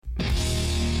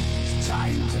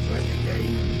Time to play the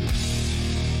game.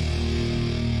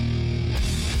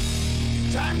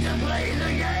 Time to play the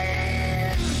game.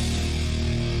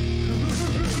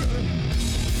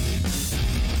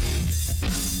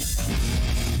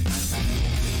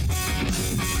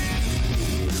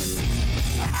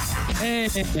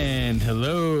 And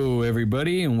hello,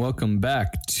 everybody, and welcome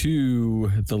back to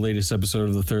the latest episode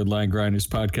of the Third Line Grinders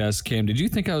podcast. Cam, did you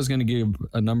think I was going to give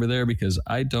a number there? Because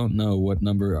I don't know what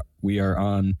number we are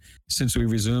on since we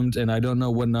resumed, and I don't know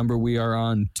what number we are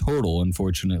on total,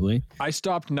 unfortunately. I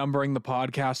stopped numbering the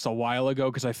podcast a while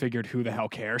ago because I figured who the hell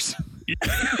cares?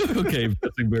 Okay,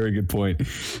 that's a very good point.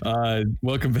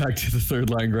 Welcome back to the Third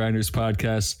Line Grinders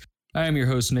podcast. I am your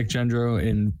host, Nick Gendro,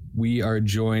 and we are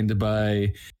joined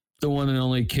by the one and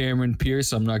only Cameron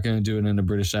Pierce. I'm not going to do it in a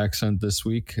British accent this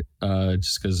week,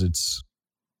 just because it's,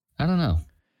 I don't know.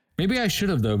 Maybe I should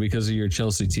have though because of your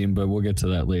Chelsea team, but we'll get to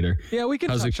that later. Yeah, we can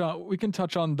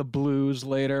touch on the Blues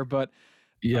later, but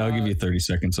yeah, I'll give you 30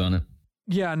 seconds on it.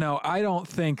 Yeah, no, I don't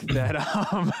think that.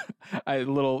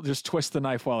 Just twist the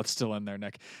knife while it's still in there,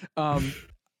 Nick.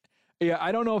 Yeah,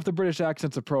 I don't know if the British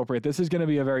accent's appropriate. This is going to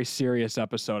be a very serious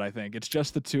episode. I think it's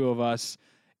just the two of us.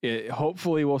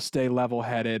 Hopefully we'll stay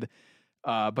level-headed,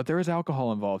 but there is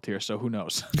alcohol involved here, so who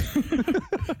knows?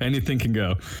 Anything can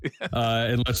go.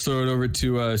 And let's throw it over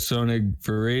to Sonig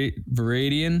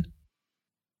Varadian.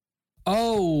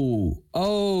 Oh,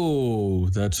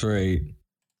 that's right.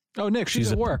 Oh, Nick,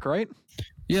 she's at work, right?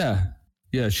 Yeah,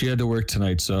 she had to work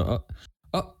tonight. So,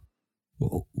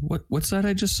 what's that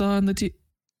I just saw on the TV?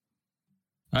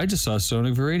 I just saw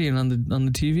Sonic Varadian on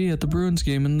the TV at the Bruins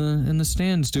game in the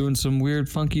stands doing some weird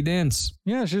funky dance.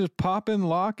 Yeah, she's just popping,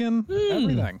 locking,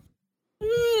 everything.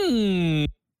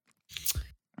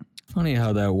 Funny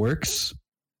how that works.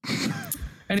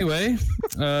 Anyway,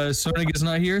 Sonic is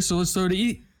not here, so let's throw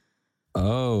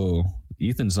to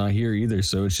Ethan's not here either,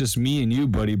 so it's just me and you,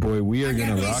 buddy boy. We are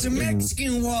gonna rock some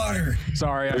Mexican water.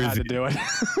 Sorry, I had to do it.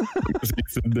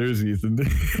 There's Ethan.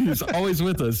 He's always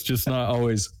with us, just not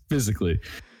always physically.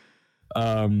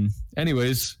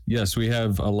 Anyways, yes, we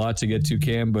have a lot to get to,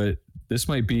 Cam, but this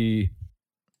might be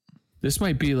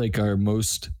like our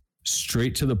most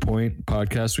straight to the point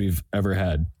podcast we've ever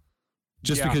had.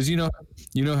 Just because you know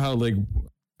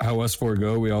how us four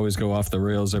go, we always go off the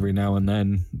rails every now and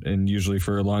then, and usually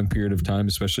for a long period of time,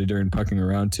 especially during pucking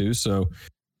around too. So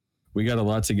we got a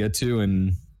lot to get to,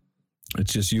 and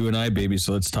it's just you and I, baby.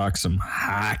 So let's talk some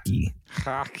hockey.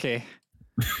 Hockey.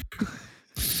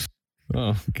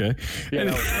 Oh, okay. Yeah,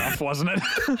 that was rough, wasn't it?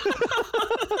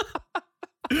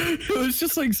 It was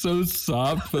just like so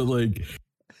soft, but like,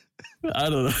 I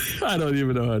don't know. I don't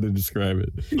even know how to describe it.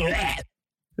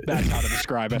 That's how to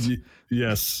describe it.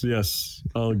 Yes.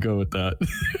 I'll go with that.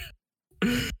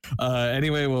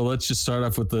 Anyway, well, let's just start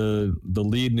off with the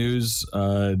lead news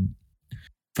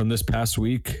from this past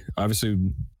week. Obviously,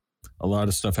 a lot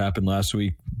of stuff happened last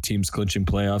week, teams clinching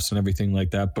playoffs and everything like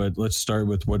that. But let's start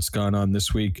with what's gone on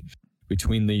this week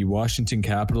between the Washington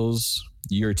Capitals,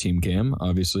 your team, Cam,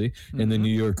 obviously, and the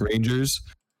New York Rangers.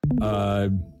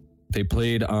 They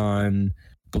played on,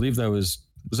 I believe that was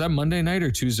that Monday night or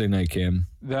Tuesday night, Cam?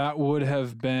 That would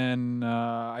have been,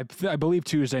 I believe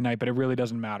Tuesday night, but it really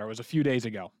doesn't matter. It was a few days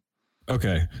ago.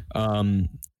 Okay.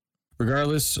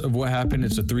 Regardless of what happened,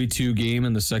 it's a 3-2 game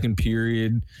in the second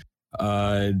period.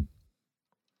 Cam,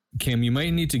 you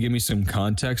might need to give me some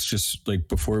context just like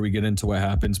before we get into what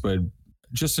happens, but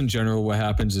just in general, what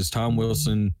happens is Tom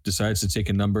Wilson decides to take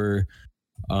a number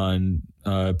on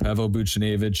Pavel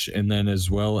Buchnevich and then as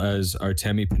well as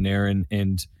Artemi Panarin.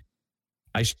 And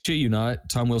I shit you not,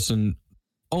 Tom Wilson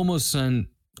almost ended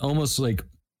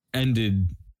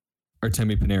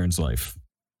Artemi Panarin's life.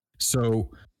 So,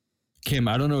 Kim,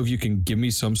 I don't know if you can give me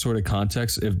some sort of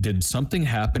context. Did something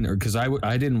happen, or because I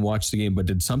didn't watch the game, but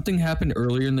did something happen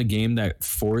earlier in the game that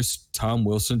forced Tom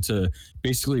Wilson to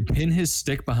basically pin his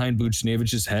stick behind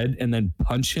Buchnevich's head and then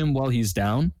punch him while he's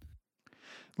down?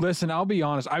 Listen, I'll be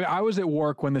honest. I was at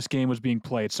work when this game was being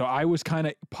played, so I was kind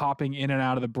of popping in and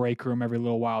out of the break room every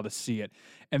little while to see it.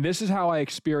 And this is how I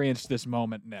experienced this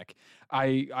moment, Nick.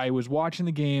 I was watching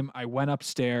the game. I went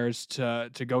upstairs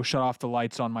to go shut off the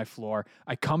lights on my floor.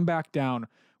 I come back down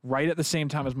right at the same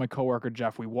time as my coworker,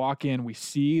 Jeff. We walk in. We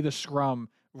see the scrum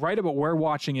right about, we're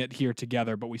watching it here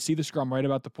together, but we see the scrum right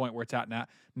about the point where it's at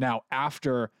now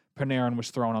after Panarin was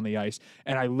thrown on the ice.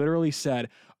 And I literally said,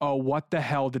 oh, what the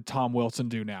hell did Tom Wilson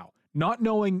do now? Not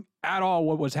knowing at all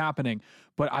what was happening,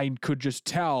 but I could just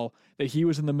tell that he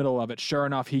was in the middle of it. Sure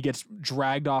enough, he gets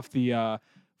dragged off the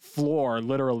floor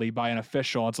literally by an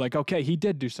official. It's like, okay, he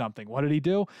did do something. What did he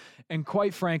do? And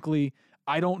quite frankly,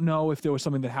 I don't know if there was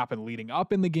something that happened leading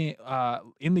up in the game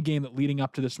that leading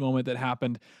up to this moment that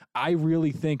happened. I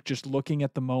really think just looking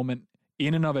at the moment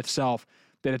in and of itself,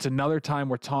 that it's another time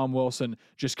where Tom Wilson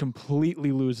just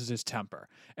completely loses his temper.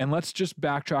 And let's just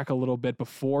backtrack a little bit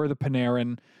before the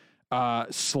Panarin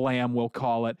slam, we'll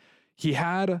call it. He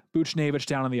had Buchnevich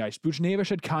down on the ice. Buchnevich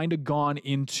had kind of gone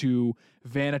into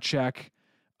Vanacek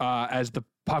as the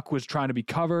puck was trying to be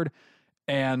covered.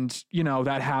 And, you know,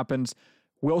 that happens.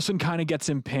 Wilson kind of gets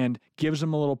him pinned, gives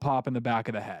him a little pop in the back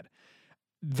of the head.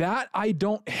 That I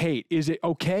don't hate. Is it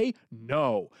okay?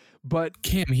 No. But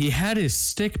Cam, he had his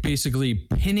stick basically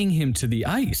pinning him to the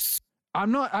ice.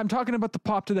 I'm talking about the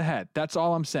pop to the head. That's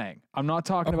all I'm saying. I'm not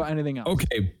talking about anything else.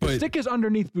 Okay, but the stick is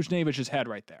underneath Buchnevich's head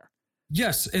right there.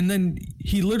 Yes, and then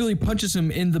he literally punches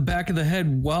him in the back of the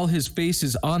head while his face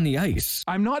is on the ice.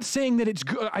 I'm not saying that it's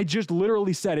good. I just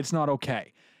literally said it's not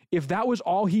okay. If that was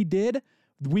all he did,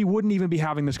 we wouldn't even be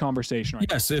having this conversation right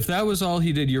now. Yes, if that was all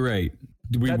he did, you're right.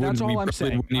 That's all I'm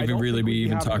saying. Wouldn't even really be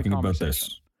even talking about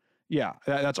this. Yeah,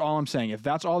 that's all I'm saying. If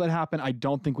that's all that happened, I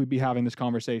don't think we'd be having this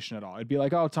conversation at all. It'd be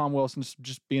like, oh, Tom Wilson's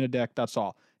just being a dick. That's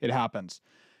all. It happens.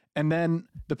 And then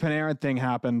the Panarin thing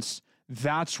happens.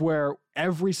 That's where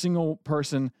every single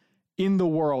person in the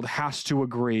world has to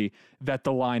agree that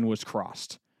the line was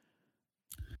crossed.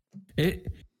 Oh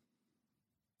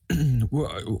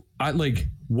my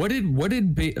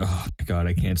God,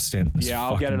 I can't stand this. Yeah,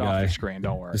 I'll get it off the screen.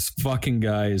 Don't worry. This fucking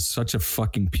guy is such a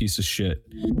fucking piece of shit.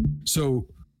 So,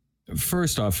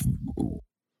 first off,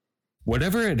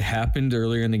 whatever had happened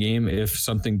earlier in the game, if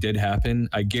something did happen,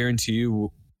 I guarantee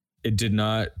you it did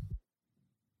not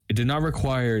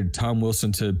require Tom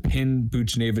Wilson to pin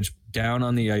Buchnevich down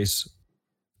on the ice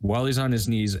while he's on his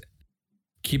knees,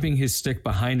 keeping his stick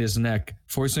behind his neck,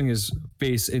 forcing his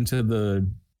face into the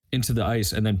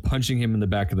ice, and then punching him in the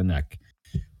back of the neck.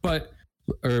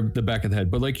 Or the back of the head.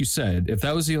 But like you said, if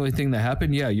that was the only thing that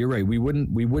happened, yeah, you're right. We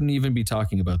wouldn't even be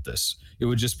talking about this. It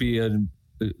would just be there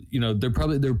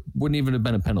wouldn't even have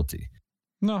been a penalty.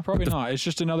 No, probably not. It's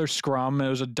just another scrum. It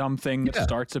was a dumb thing that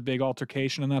starts a big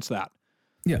altercation, and that's that.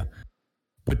 Yeah.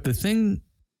 But the thing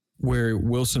where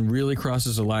Wilson really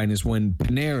crosses the line is when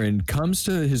Panarin comes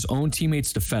to his own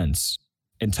teammate's defense.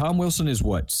 And Tom Wilson is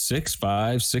what? 6'5",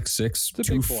 6'6",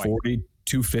 240,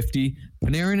 250.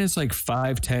 Panarin is like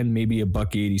 5'10", maybe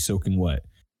 $180 soaking wet.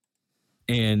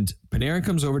 And Panarin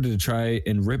comes over to try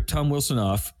and rip Tom Wilson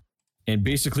off. And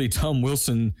basically Tom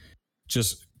Wilson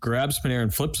just grabs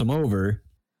Panarin, flips him over,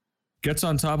 gets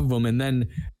on top of him, and then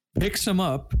picks him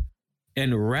up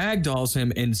and ragdolls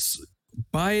him and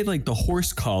by like the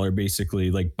horse collar, basically,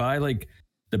 like by like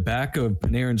the back of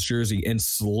Panarin's jersey, and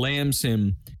slams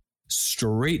him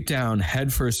straight down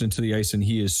headfirst into the ice. And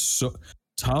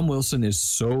Tom Wilson is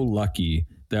so lucky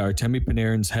that Artemi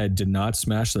Panarin's head did not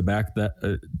smash the back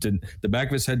the back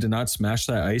of his head did not smash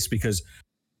that ice, because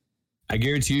I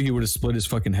guarantee you he would have split his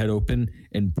fucking head open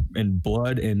and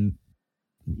blood and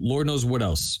Lord knows what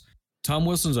else. Tom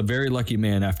Wilson's a very lucky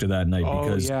man after that night,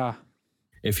 because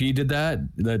if he did that,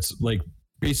 that's like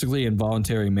basically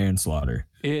involuntary manslaughter.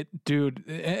 Dude,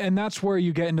 and that's where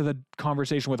you get into the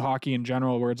conversation with hockey in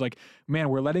general, where it's like, man,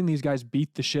 we're letting these guys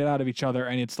beat the shit out of each other,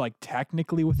 and it's like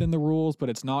technically within the rules, but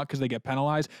it's not because they get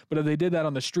penalized. But if they did that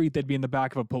on the street, they'd be in the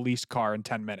back of a police car in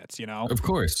 10 minutes, you know? Of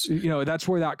course. You know, that's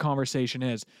where that conversation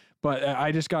is. But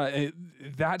I just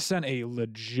that sent a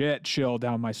legit chill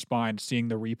down my spine, seeing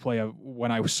the replay of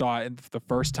when I saw it the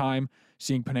first time,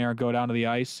 seeing Panarin go down to the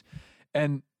ice.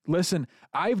 And listen,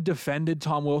 I've defended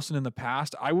Tom Wilson in the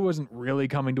past. I wasn't really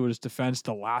coming to his defense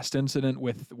the last incident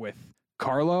with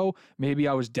Carlo. Maybe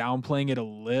I was downplaying it a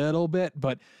little bit,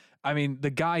 but I mean, the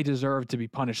guy deserved to be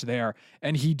punished there,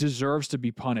 and he deserves to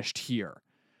be punished here.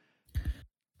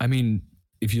 I mean,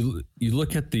 if you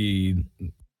look at the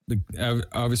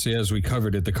obviously, as we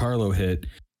covered it, the Carlo hit,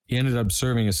 he ended up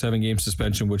serving a 7-game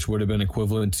suspension, which would have been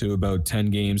equivalent to about 10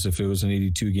 games if it was an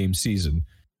 82-game season.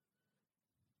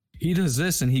 He does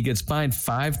this and he gets fined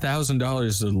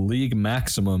 $5,000, the league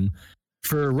maximum,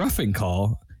 for a roughing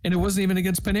call. And it wasn't even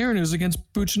against Panarin, it was against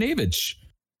Buchnevich.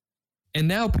 And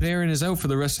now Panarin is out for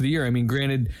the rest of the year. I mean,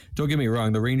 granted, don't get me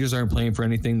wrong, the Rangers aren't playing for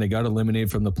anything. They got eliminated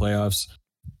from the playoffs.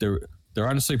 They're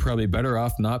honestly probably better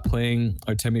off not playing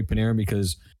Artemi Panarin,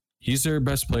 because he's their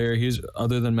best player. He's,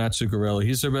 other than Matt Zuccarello,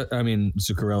 he's their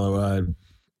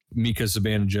Mika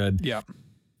Zibanejad. Yeah.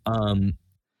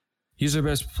 He's their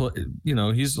best,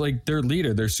 he's like their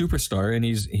leader, their superstar, and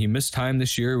he missed time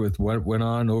this year with what went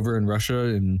on over in Russia,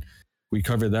 and we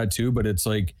covered that too. But it's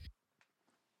like,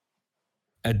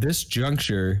 at this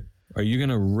juncture, are you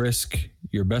going to risk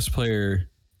your best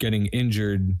player getting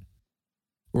injured,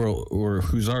 or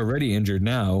who's already injured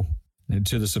now, And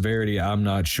to the severity, I'm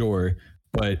not sure.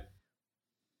 But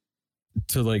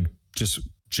to like just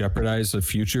jeopardize the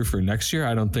future for next year,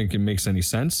 I don't think it makes any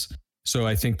sense. So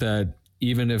I think that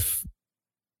even if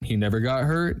he never got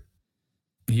hurt,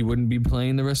 he wouldn't be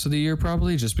playing the rest of the year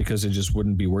probably, just because it just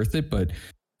wouldn't be worth it. But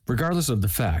regardless of the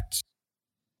fact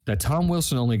that Tom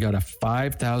Wilson only got a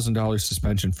 $5,000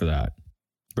 suspension for that,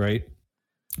 right?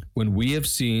 When we have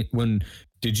seen,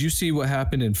 did you see what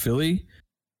happened in Philly?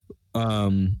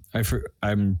 I'm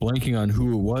blanking on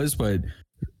who it was, but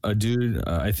a dude,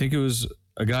 I think it was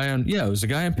a guy on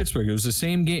Pittsburgh. It was the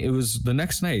same game. It was the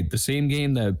next night, the same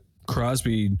game that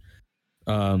Crosby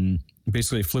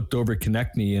basically flipped over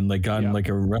Konechny and like got in like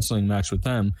a wrestling match with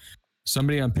them.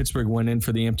 Somebody on Pittsburgh went in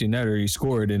for the empty netter. He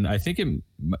scored, and I think it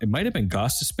might have been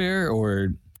Gostisbehere,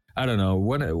 or I don't know.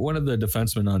 One of the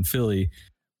defensemen on Philly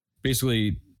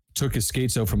basically took his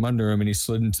skates out from under him, and he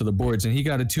slid into the boards, and he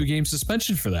got a 2-game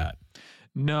suspension for that.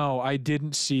 No, I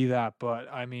didn't see that, but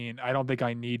I mean, I don't think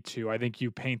I need to. I think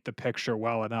you paint the picture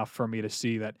well enough for me to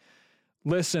see that.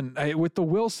 Listen, with the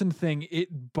Wilson thing,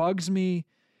 it bugs me.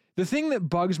 The thing that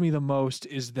bugs me the most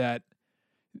is that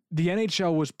the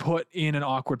NHL was put in an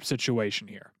awkward situation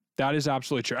here. That is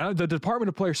absolutely true. The Department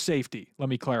of Player Safety, let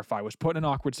me clarify, was put in an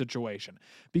awkward situation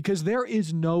because there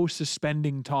is no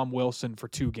suspending Tom Wilson for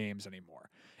 2 games anymore.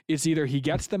 It's either he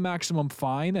gets the maximum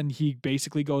fine and he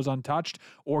basically goes untouched,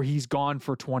 or he's gone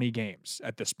for 20 games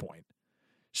at this point.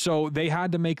 So they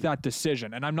had to make that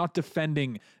decision. And I'm not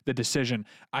defending the decision.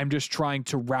 I'm just trying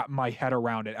to wrap my head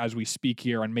around it as we speak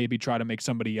here and maybe try to make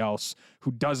somebody else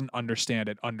who doesn't understand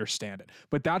it understand it.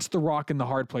 But that's the rock and the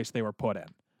hard place they were put in.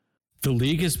 The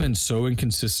league has been so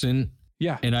inconsistent.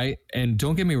 Yeah. And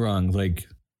don't get me wrong, like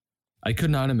I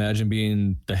could not imagine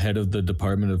being the head of the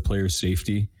Department of Player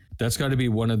Safety. That's got to be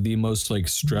one of the most like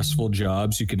stressful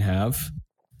jobs you can have.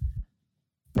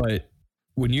 But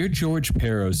when you're George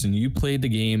Parros and you played the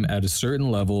game at a certain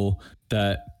level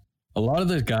that a lot of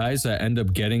the guys that end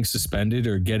up getting suspended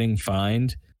or getting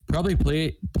fined probably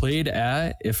played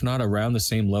at, if not around the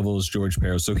same level as George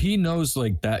Parros. So he knows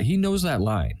like that. He knows that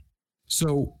line.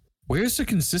 So where's the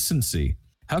consistency?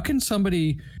 How can Tom,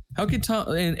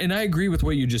 and I agree with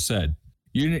what you just said.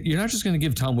 You're not just going to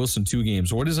give Tom Wilson 2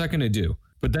 games. What is that going to do?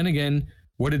 But then again,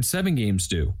 what did 7 games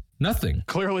do? Nothing.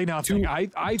 Clearly nothing.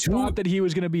 I thought that he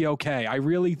was going to be okay. I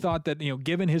really thought that,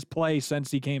 given his play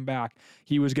since he came back,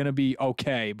 he was going to be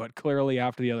okay. But clearly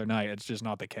after the other night, it's just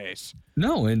not the case.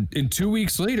 No, and 2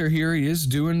 weeks later, here he is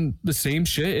doing the same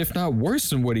shit, if not worse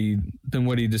than what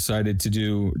he decided to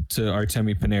do to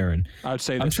Artemi Panarin. I would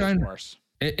say this is worse.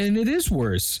 And it is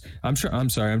worse. I'm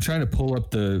sorry. I'm trying to pull up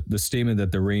the statement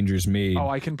that the Rangers made. Oh,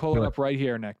 I can pull it up right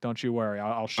here, Nick. Don't you worry.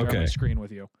 I'll share my screen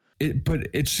with you. But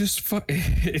it's just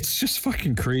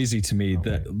fucking crazy to me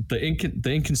that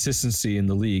the inconsistency in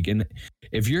the league. And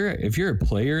if you're a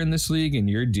player in this league and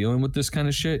you're dealing with this kind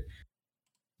of shit,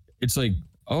 it's like,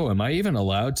 oh, am I even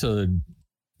allowed to,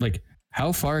 like,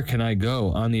 how far can I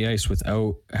go on the ice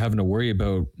without having to worry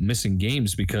about missing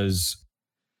games because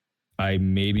I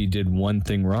maybe did one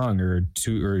thing wrong or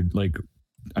two, or like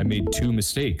I made 2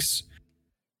 mistakes?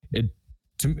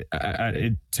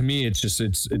 To me, it's just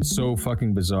it's so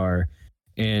fucking bizarre,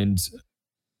 and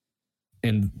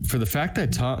for the fact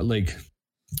that Tom, like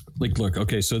look,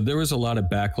 okay, so there was a lot of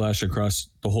backlash across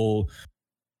the whole,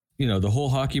 the whole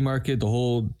hockey market, the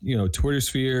whole Twitter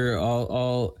sphere,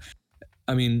 all.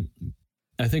 I mean,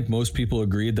 I think most people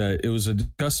agreed that it was a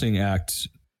disgusting act,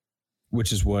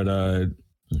 which is what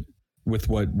with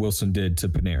what Wilson did to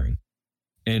Panarin,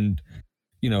 and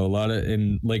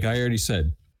and like I already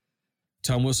said,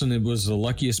 Tom Wilson was the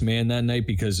luckiest man that night,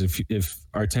 because if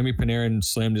Artemi Panarin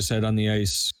slammed his head on the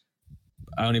ice,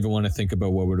 I don't even want to think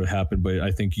about what would have happened. But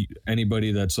I think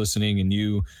anybody that's listening and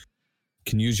you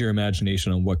can use your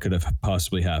imagination on what could have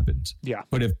possibly happened. Yeah.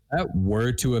 But if that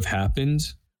were to have happened,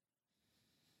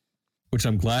 which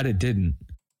I'm glad it didn't,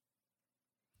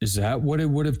 is that what it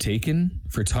would have taken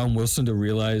for Tom Wilson to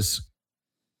realize,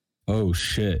 oh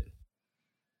shit,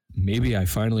 maybe I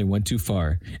finally went too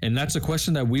far? And that's a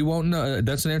question that we won't know.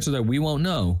 That's an answer that we won't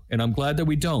know. And I'm glad that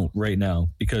we don't right now,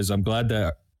 because I'm glad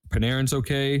that Panarin's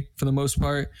okay for the most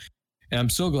part. And I'm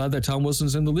so glad that Tom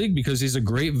Wilson's in the league, because he's a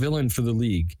great villain for the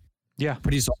league. Yeah.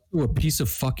 But he's also a piece of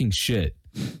fucking shit.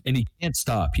 And he can't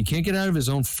stop. He can't get out of his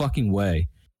own fucking way.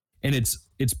 And it's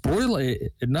borderline,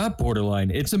 not borderline,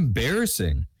 it's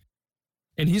embarrassing.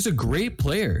 And he's a great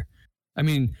player. I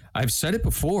mean, I've said it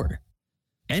before.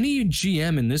 Any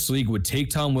GM in this league would take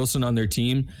Tom Wilson on their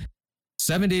team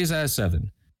 7 days out of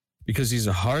 7, because he's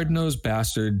a hard-nosed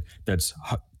bastard that's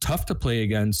tough to play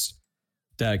against,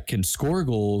 that can score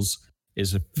goals,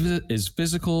 is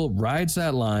physical, rides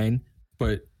that line,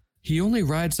 but he only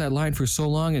rides that line for so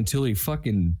long until he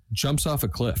fucking jumps off a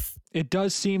cliff. It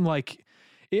does seem like,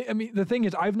 I mean, the thing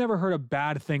is, I've never heard a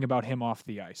bad thing about him off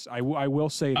the ice. I will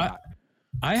say that.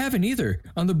 I haven't either.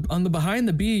 On the behind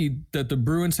the B that the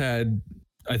Bruins had,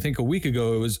 I think a week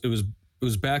ago, it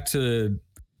was back to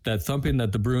that thumping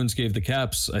that the Bruins gave the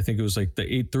Caps. I think it was like the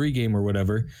 8-3 game or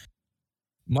whatever.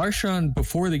 Marchand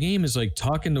before the game is like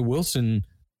talking to Wilson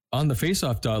on the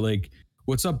faceoff dot, like,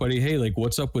 "What's up, buddy? Hey, like,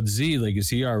 what's up with Z? Like, is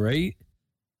he all right?"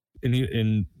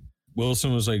 And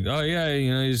Wilson was like, "Oh yeah,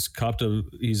 you know, he's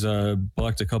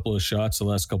blocked a couple of shots the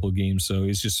last couple of games, so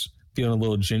he's just feeling a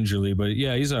little gingerly, but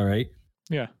yeah, he's all right."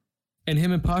 Yeah. And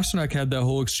him and Pastrnak had that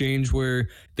whole exchange where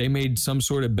they made some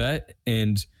sort of bet,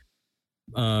 and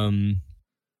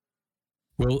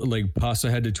like Pasta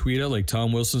had to tweet out like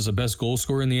Tom Wilson's the best goal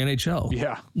scorer in the NHL.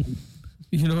 Yeah.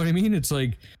 You know what I mean? It's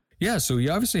like, yeah, so he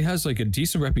obviously has like a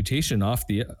decent reputation off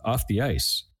the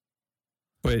ice,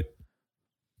 but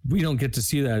we don't get to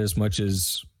see that as much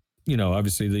as, you know,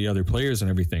 obviously the other players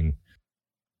and everything.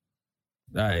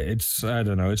 I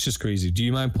don't know. It's just crazy. Do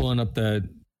you mind pulling up that?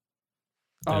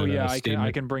 Oh yeah, I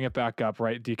can bring it back up.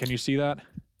 Right? Can you see that?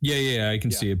 Yeah, I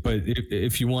can see it. But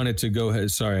if you wanted to go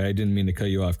ahead, sorry, I didn't mean to cut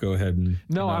you off. Go ahead.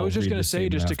 No, I was just going to say,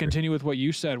 just to continue with what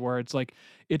you said, where it's like,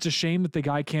 it's a shame that the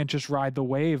guy can't just ride the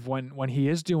wave when he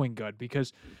is doing good,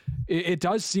 because it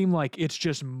does seem like it's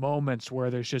just moments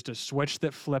where there's just a switch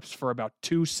that flips for about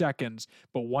 2 seconds.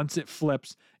 But once it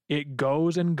flips, it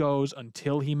goes and goes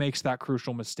until he makes that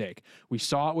crucial mistake. We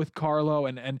saw it with Carlo,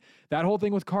 and that whole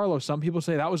thing with Carlo, some people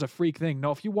say that was a freak thing.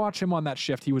 No, if you watch him on that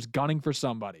shift, he was gunning for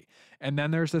somebody. And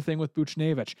then there's the thing with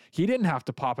Buchnevich. He didn't have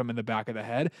to pop him in the back of the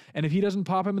head. And if he doesn't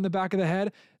pop him in the back of the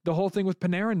head, the whole thing with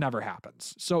Panarin never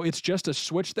happens. So it's just a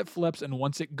switch that flips, and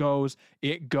once it goes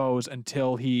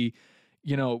until he,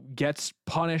 you know, gets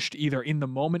punished either in the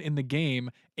moment in the game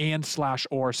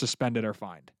or suspended or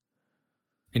fined.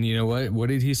 And you know what? What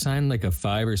did he sign? Like a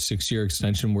 5 or 6 year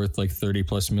extension worth like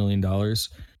 $30+ million?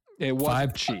 It was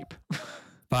cheap.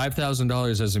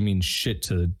 $5,000 doesn't mean shit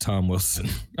to Tom Wilson.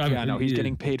 He's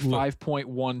getting paid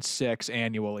 $5.16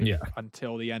 annually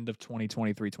until the end of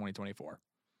 2023-2024.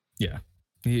 Yeah.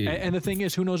 And the thing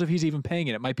is, who knows if he's even paying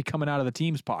it? It might be coming out of the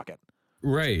team's pocket.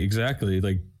 Right, exactly.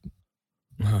 Like,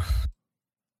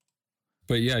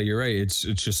 but yeah, you're right. It's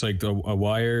just like a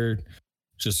wire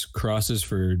just crosses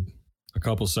for a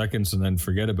couple seconds and then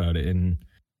forget about it. And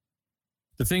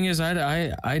the thing is,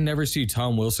 I never see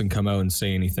Tom Wilson come out and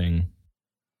say anything.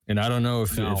 And I don't know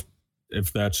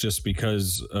if that's just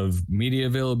because of media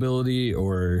availability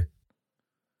or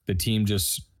the team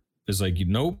just is like,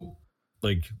 nope,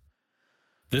 like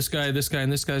this guy, and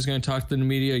this guy's going to talk to the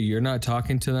media. You're not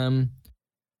talking to them.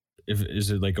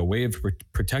 Is it like a way of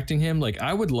protecting him? Like,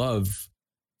 I would love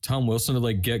Tom Wilson to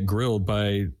like get grilled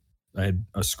by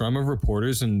a scrum of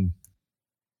reporters and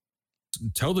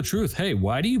tell the truth. Hey,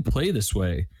 why do you play this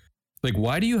way? Like,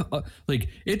 why do you like?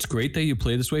 It's great that you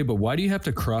play this way, but why do you have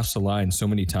to cross the line so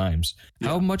many times? Yeah.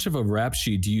 How much of a rap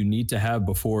sheet do you need to have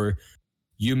before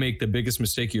you make the biggest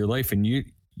mistake of your life and you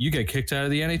get kicked out of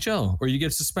the NHL or you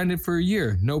get suspended for a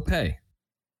year, no pay?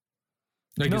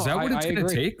 Like, is that what it's going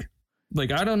to take?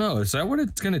 Like, I don't know. Is that what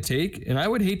it's going to take? And I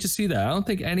would hate to see that. I don't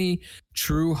think any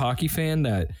true hockey fan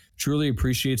that truly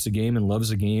appreciates the game and loves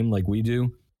the game like we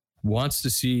do wants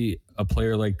to see a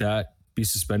player like that be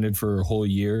suspended for a whole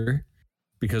year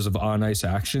because of on ice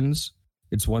actions.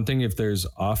 It's one thing if there's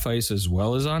off ice as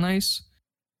well as on ice,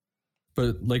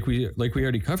 but like we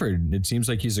already covered, it seems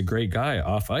like he's a great guy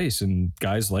off ice and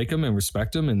guys like him and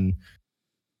respect him. And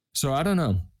so I don't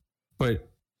know,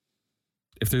 but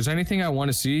if there's anything I want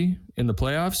to see in the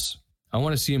playoffs, I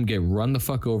want to see him get run the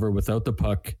fuck over without the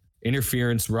puck,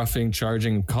 interference, roughing,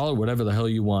 charging, call it whatever the hell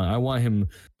you want. I want him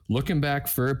looking back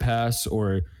for a pass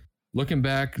or looking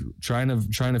back, trying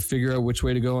to figure out which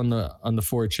way to go on the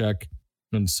forecheck,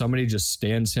 and somebody just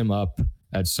stands him up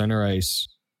at center ice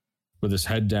with his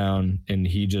head down, and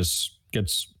he just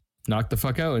gets knocked the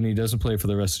fuck out, and he doesn't play for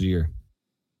the rest of the year.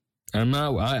 And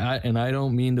I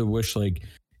don't mean to wish like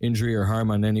injury or harm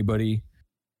on anybody,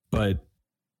 but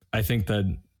I think that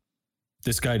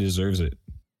this guy deserves it.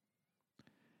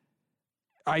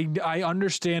 I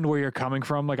understand where you're coming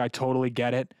from. Like, I totally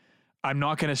get it. I'm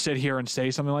not going to sit here and say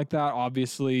something like that.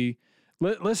 Obviously,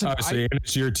 listen. Obviously, and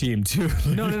it's your team too.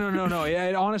 No.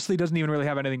 It honestly doesn't even really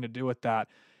have anything to do with that.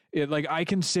 Like, I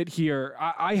can sit here.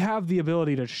 I have the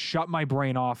ability to shut my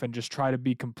brain off and just try to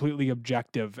be completely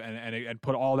objective and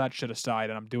put all that shit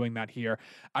aside. And I'm doing that here.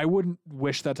 I wouldn't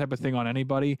wish that type of thing on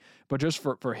anybody, but just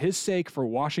for his sake, for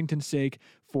Washington's sake,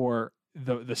 for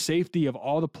the safety of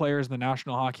all the players in the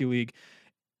National Hockey League.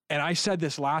 And I said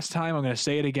this last time, I'm going to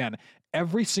say it again.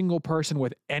 every single person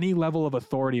with any level of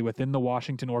authority within the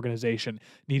Washington organization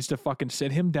needs to fucking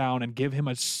sit him down and give him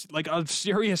a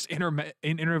serious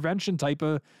intervention type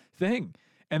of thing.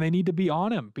 And they need to be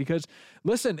on him because,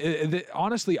 listen,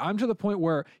 honestly, I'm to the point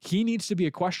where he needs to be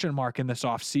a question mark in this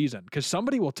offseason because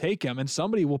somebody will take him and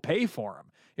somebody will pay for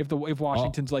him if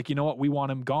Washington's like, you know what, we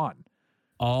want him gone.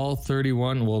 All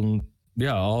 31, well,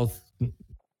 yeah,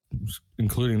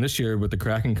 including this year with the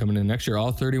Kraken coming in next year,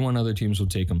 all 31 other teams will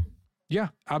take him. Yeah,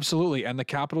 absolutely. And the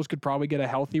Capitals could probably get a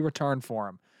healthy return for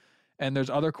him. And there's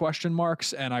other question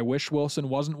marks, and I wish Wilson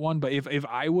wasn't one. But if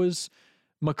I was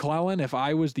McClellan, if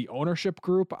I was the ownership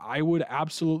group, I would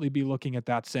absolutely be looking at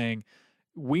that saying,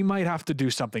 we might have to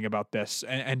do something about this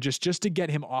and just to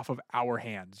get him off of our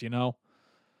hands, you know?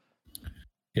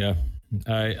 Yeah,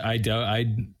 I doubt.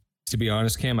 To be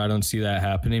honest, Cam, I don't see that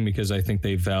happening because I think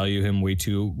they value him way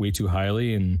too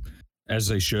highly, and as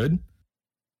they should.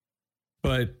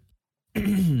 But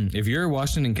if you're a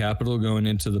Washington Capital going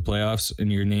into the playoffs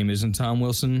and your name isn't Tom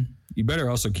Wilson, you better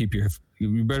also keep your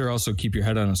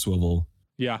head on a swivel.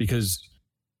 Yeah, because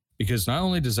not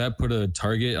only does that put a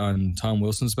target on Tom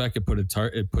Wilson's back, it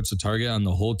puts a target on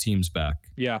the whole team's back.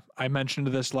 Yeah, I mentioned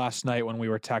this last night when we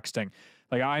were texting.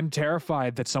 Like, I'm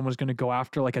terrified that someone's going to go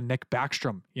after like a Nick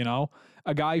Backstrom, you know,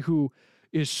 a guy who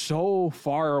is so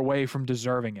far away from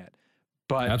deserving it.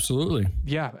 But absolutely,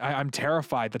 yeah, I'm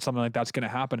terrified that something like that's going to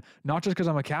happen. Not just because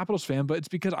I'm a Capitals fan, but it's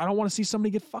because I don't want to see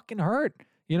somebody get fucking hurt.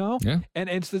 You know, yeah. And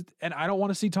I don't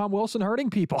want to see Tom Wilson hurting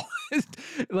people.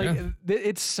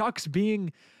 It sucks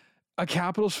being a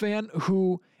Capitals fan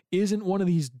who isn't one of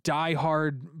these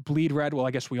diehard bleed red. Well,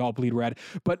 I guess we all bleed red,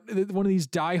 but one of these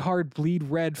diehard bleed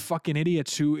red fucking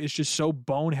idiots who is just so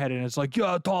boneheaded. And it's like,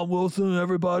 yeah, Tom Wilson,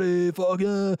 everybody, fuck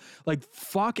yeah. Like,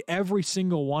 fuck every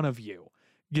single one of you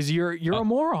because you're a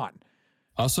moron.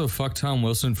 Also, fuck Tom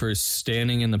Wilson for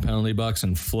standing in the penalty box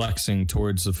and flexing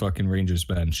towards the fucking Rangers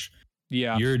bench.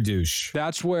 Yeah, you're a douche.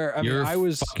 That's where I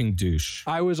was fucking douche.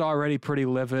 I was already pretty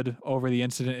livid over the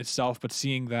incident itself, but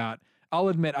seeing that, I'll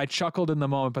admit I chuckled in the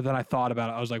moment, but then I thought about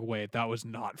it. I was like, wait, that was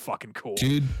not fucking cool,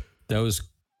 dude. That was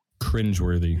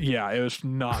cringeworthy. Yeah, it was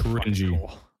not cringy. Fucking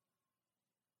cool.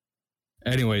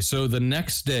 Anyway, so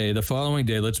the following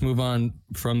day, let's move on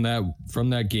from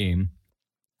that game.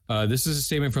 This is a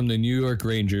statement from the New York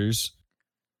Rangers,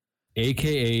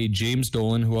 aka James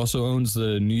Dolan, who also owns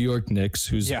the New York Knicks,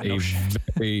 who's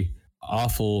very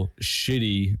awful,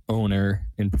 shitty owner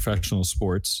in professional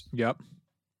sports. Yep.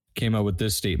 Came out with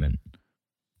this statement.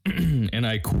 And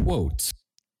I quote,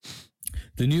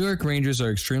 "The New York Rangers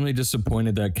are extremely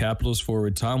disappointed that Capitals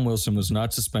forward Tom Wilson was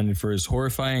not suspended for his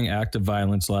horrifying act of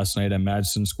violence last night at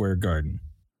Madison Square Garden."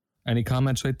 Any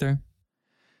comments right there?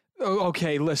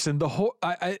 Okay, listen,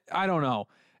 I don't know.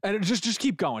 And just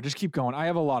keep going. Just keep going. I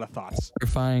have a lot of thoughts.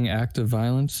 Horrifying act of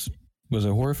violence? Was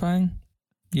it horrifying?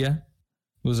 Yeah.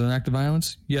 Was it an act of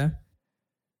violence? Yeah.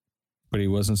 But he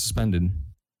wasn't suspended,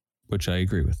 which I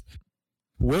agree with.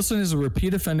 Wilson is a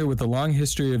repeat offender with a long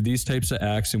history of these types of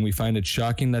acts, and we find it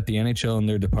shocking that the NHL and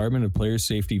their Department of Player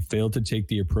Safety failed to take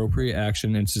the appropriate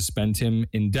action and suspend him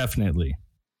indefinitely.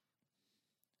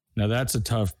 Now that's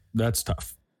tough.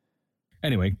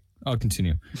 Anyway, I'll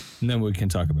continue, and then we can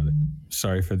talk about it.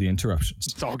 Sorry for the interruptions.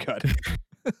 It's all good.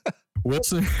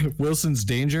 Wilson's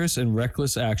dangerous and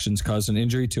reckless actions caused an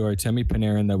injury to Artemi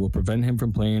Panarin that will prevent him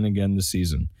from playing again this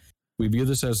season. We view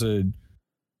this as a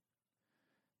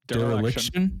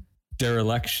dereliction.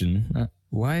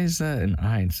 Why is that an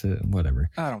I? Whatever.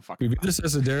 I don't fucking know. We view this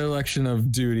as a dereliction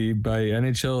of duty by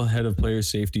NHL head of player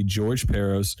safety George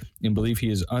Parros and believe he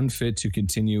is unfit to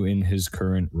continue in his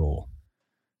current role.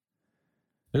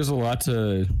 There's a lot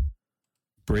to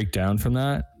break down from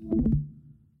that.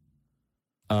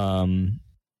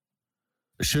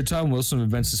 Should Tom Wilson have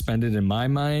been suspended? In my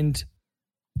mind,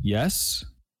 yes.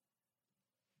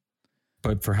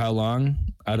 But for how long?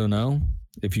 I don't know.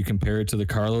 If you compare it to the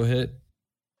Carlo hit,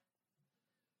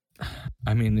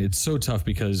 I mean, it's so tough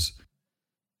because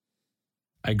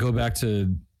I go back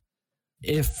to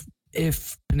if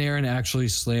Panarin actually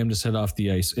slammed his head off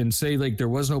the ice and say like there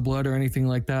was no blood or anything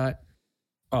like that.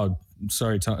 Oh,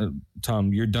 sorry,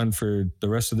 Tom, you're done for the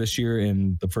rest of this year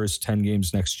and the first 10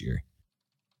 games next year.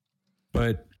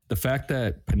 But the fact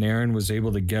that Panarin was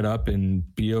able to get up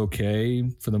and be okay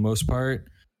for the most part,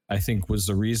 I think was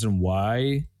the reason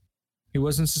why he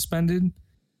wasn't suspended.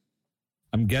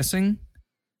 I'm guessing.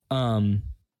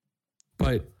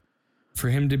 But for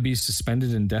him to be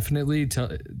suspended indefinitely,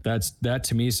 that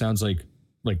to me sounds like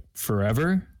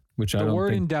forever, which I don't think. The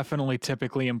word indefinitely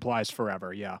typically implies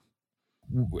forever, yeah.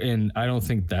 And I don't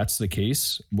think that's the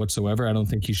case whatsoever. I don't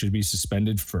think he should be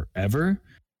suspended forever.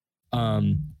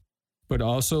 But but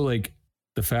also like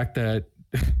the fact that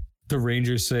the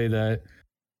Rangers say that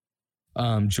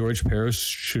George Parros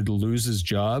should lose his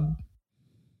job.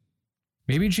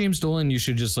 Maybe James Dolan, you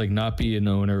should just like not be an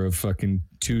owner of fucking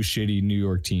 2 shitty New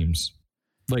York teams.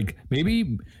 Like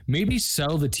maybe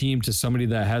sell the team to somebody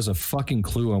that has a fucking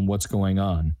clue on what's going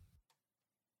on.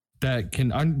 That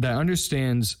that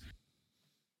understands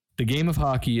the game of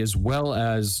hockey as well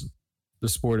as the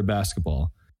sport of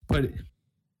basketball.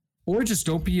 Or just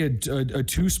don't be a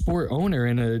 2-sport owner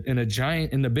in a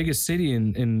giant, in the biggest city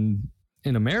in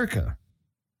America.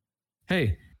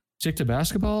 Hey, stick to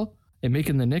basketball and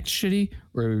making the Knicks shitty,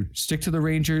 or stick to the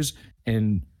Rangers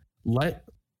and let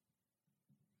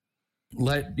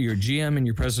your GM and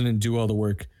your president do all the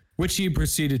work, which he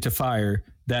proceeded to fire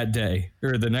that day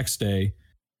or the next day.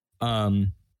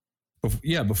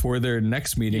 Before their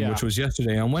next meeting, which was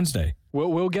yesterday on Wednesday.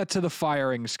 We'll get to the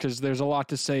firings because there's a lot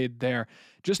to say there.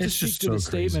 Just to speak to the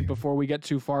statement before we get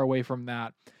too far away from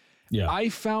that. Yeah, I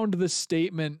found the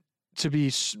statement to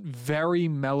be very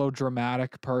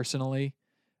melodramatic personally.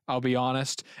 I'll be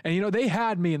honest. And, they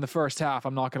had me in the first half.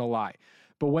 I'm not going to lie.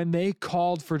 But when they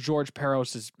called for George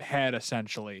Parros' head,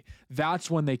 essentially, that's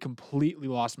when they completely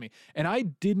lost me. And I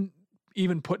didn't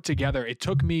even put together. It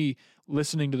took me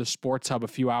listening to the Sports Hub a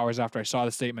few hours after I saw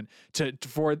the statement to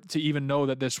even know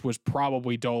that this was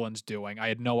probably Dolan's doing. I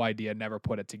had no idea, never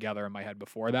put it together in my head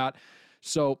before that.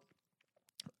 So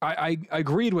I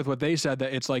agreed with what they said,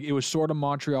 that it's like it was sort of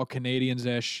Montreal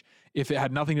Canadiens-ish. If it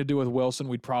had nothing to do with Wilson,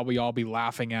 we'd probably all be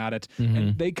laughing at it. Mm-hmm.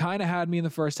 And they kind of had me in the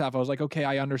first half. I was like, okay,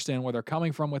 I understand where they're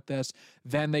coming from with this.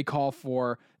 Then they call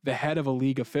for the head of a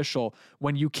league official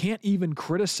when you can't even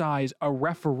criticize a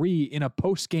referee in a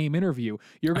post-game interview.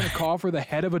 You're going to call for the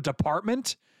head of a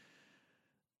department?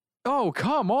 Oh,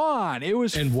 come on. It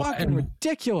was fucking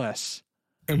ridiculous.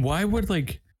 And why would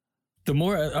the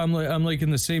more I'm in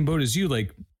the same boat as you,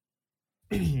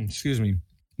 excuse me,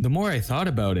 the more I thought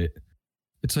about it,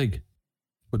 it's like,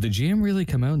 would the GM really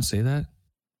come out and say that?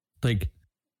 Like,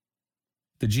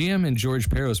 the GM and George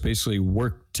Parros basically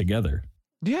work together.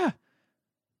 Yeah.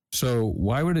 So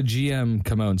why would a GM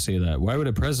come out and say that? Why would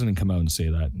a president come out and say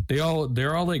that?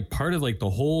 They're all like part of like the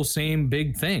whole same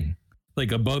big thing,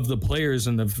 like above the players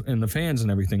and the fans and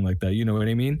everything like that. You know what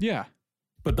I mean? Yeah.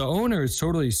 But the owner is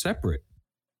totally separate.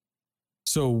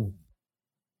 So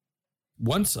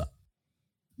once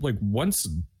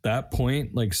that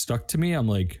point stuck to me, I'm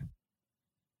like,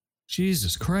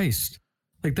 Jesus Christ.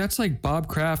 Like that's like Bob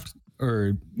Kraft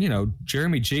or,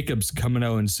 Jeremy Jacobs coming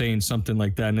out and saying something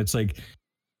like that. And it's like,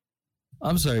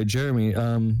 I'm sorry, Jeremy,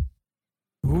 who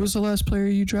was the last player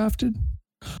you drafted?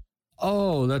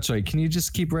 Oh, that's right. Can you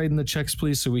just keep writing the checks,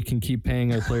 please, so we can keep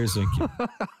paying our players? Thank you.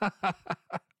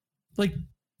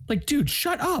 like, dude,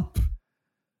 shut up.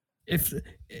 If the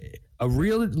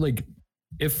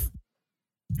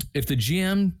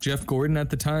GM, Jeff Gordon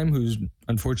at the time, who's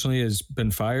unfortunately has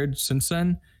been fired since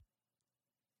then,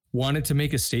 wanted to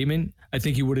make a statement, I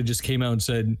think he would have just came out and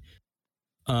said,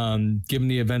 given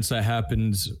the events that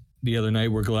happened the other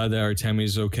night, we're glad that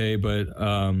Artemi's okay, but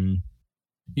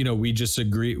we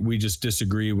just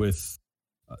disagree with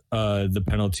the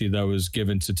penalty that was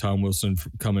given to Tom Wilson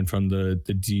coming from the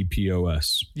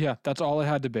DPOS. Yeah, that's all it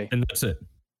had to be. And that's it.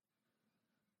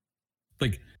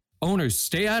 Like, owners,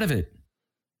 stay out of it.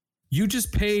 You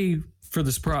just pay for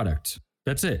this product.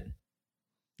 That's it.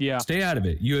 Yeah. Stay out of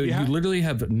it. You literally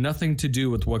have nothing to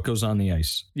do with what goes on the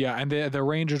ice. Yeah, and the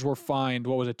Rangers were fined,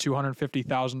 what was it,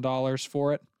 $250,000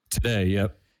 for it? Today,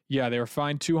 yep. Yeah, they were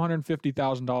fined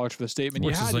 $250,000 for the statement.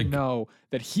 Which you had to know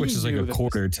that he which is like a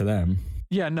quarter to them.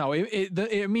 Yeah, no,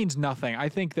 it means nothing. I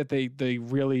think that they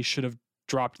really should have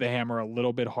dropped the hammer a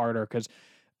little bit harder because,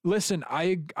 listen,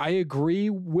 I agree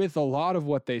with a lot of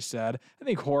what they said. I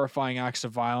think horrifying acts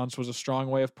of violence was a strong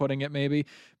way of putting it maybe,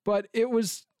 but it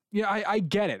was, I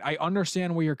get it. I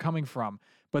understand where you're coming from,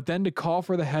 but then to call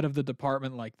for the head of the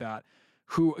department like that,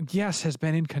 who, yes, has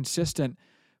been inconsistent,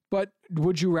 but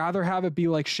would you rather have it be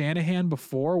like Shanahan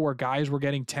before, where guys were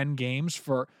getting 10 games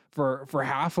for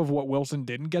half of what Wilson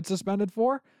didn't get suspended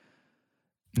for?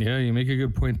 Yeah, you make a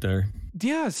good point there.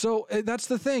 Yeah, so that's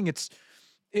the thing.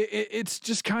 It's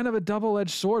just kind of a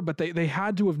double-edged sword, but they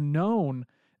had to have known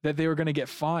that they were going to get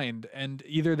fined, and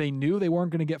either they knew they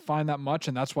weren't going to get fined that much,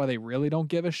 and that's why they really don't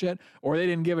give a shit, or they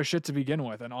didn't give a shit to begin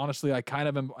with. And honestly, I kind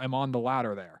of am on the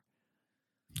latter there.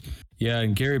 Yeah,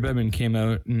 and Gary Bettman came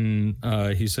out and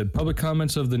he said, public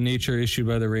comments of the nature issued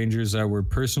by the Rangers that were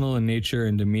personal in nature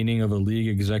and demeaning of a league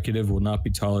executive will not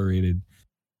be tolerated.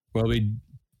 While we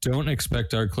don't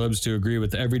expect our clubs to agree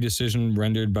with every decision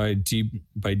rendered by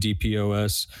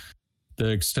DPOS, the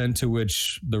extent to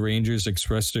which the Rangers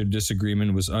expressed their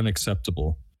disagreement was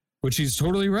unacceptable, which he's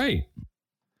totally right.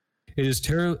 It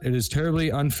is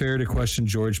terribly unfair to question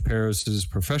George Parros'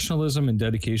 professionalism and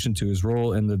dedication to his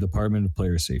role in the Department of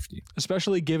Player Safety.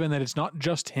 Especially given that it's not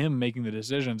just him making the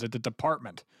decisions, it's the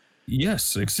department.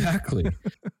 Yes, exactly.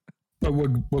 But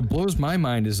what blows my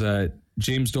mind is that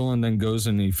James Dolan then goes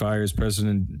and he fires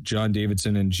President John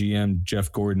Davidson and GM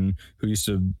Jeff Gordon, who used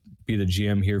to be the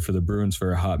GM here for the Bruins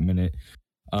for a hot minute.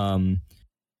 And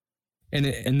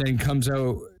then comes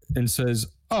out and says,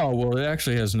 oh, well, it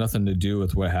actually has nothing to do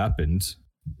with what happened.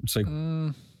 It's like,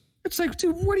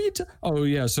 dude, what are you oh,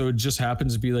 yeah. So it just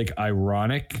happens to be like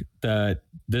ironic that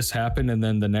this happened. And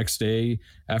then the next day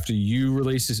after you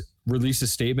release a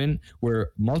statement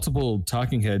where multiple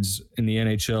talking heads in the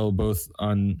NHL, both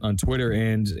on Twitter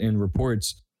and in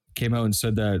reports, came out and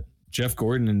said that Jeff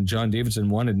Gordon and John Davidson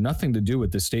wanted nothing to do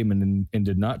with this statement and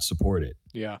did not support it.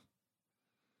 Yeah.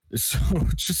 So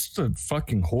just a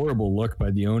fucking horrible look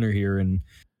by the owner here. And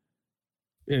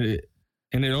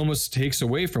it almost takes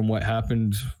away from what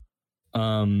happened,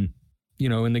 in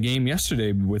the game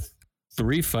yesterday with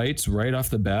 3 fights right off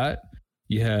the bat.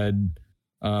 You had,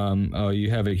 you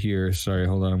have it here. Sorry,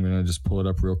 hold on. I'm going to just pull it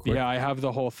up real quick. Yeah, I have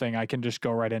the whole thing. I can just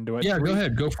go right into it. Yeah, go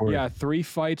ahead. Go for it. Yeah, 3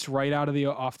 fights right out of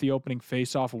off the opening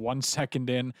faceoff, 1 second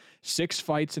in, 6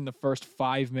 fights in the first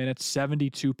 5 minutes,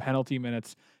 72 penalty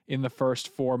minutes in the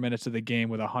first 4 minutes of the game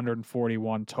with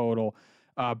 141 total.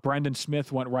 Brendan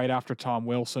Smith went right after Tom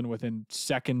Wilson within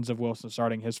seconds of Wilson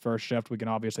starting his first shift. We can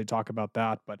obviously talk about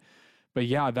that, but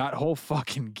yeah, that whole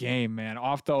fucking game, man.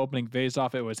 Off the opening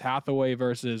faceoff, it was Hathaway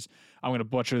versus, I'm going to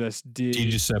butcher this,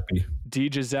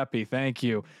 DiGiuseppe, thank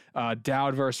you.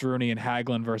 Dowd versus Rooney and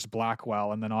Hagelin versus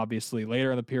Blackwell. And then obviously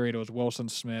later in the period, it was Wilson,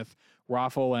 Smith,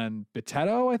 Raffle, and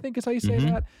Bitetto, I think is how you say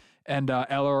that. And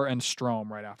Eller and Strome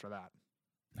right after that.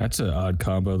 That's an odd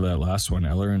combo, that last one,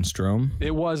 Eller and Strome.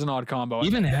 It was an odd combo.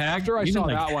 Even after I saw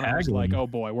that one, Hagelin. I was like, oh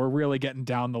boy, we're really getting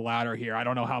down the ladder here. I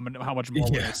don't know how much more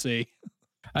we're going to see.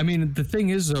 I mean, the thing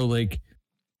is, though, like,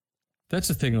 that's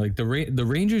the thing. Like, the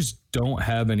Rangers don't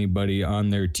have anybody on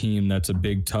their team that's a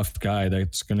big, tough guy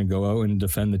that's going to go out and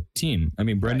defend the team. I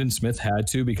mean, Brendan Smith had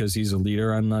to because he's a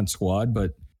leader on that squad,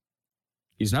 but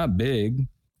he's not big.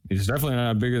 He's definitely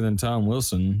not bigger than Tom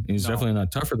Wilson. He's definitely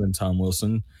not tougher than Tom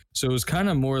Wilson. So it was kind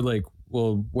of more like,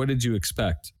 well, what did you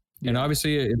expect? Yeah. And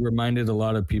obviously, it reminded a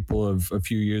lot of people of a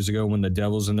few years ago when the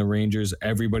Devils and the Rangers,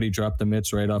 everybody dropped the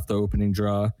mitts right off the opening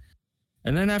draw.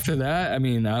 And then after that, I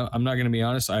mean, I'm not going to be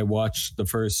honest. I watched the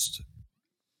first,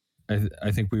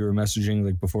 I think we were messaging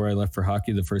like before I left for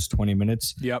hockey, the first 20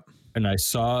 minutes. Yep. And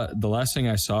the last thing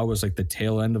I saw was like the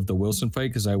tail end of the Wilson fight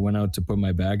because I went out to put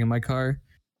my bag in my car.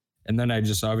 And then I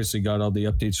just obviously got all the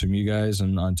updates from you guys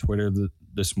and on Twitter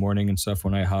this morning and stuff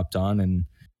when I hopped on, and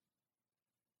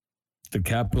the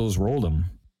Capitals rolled them.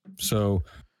 So,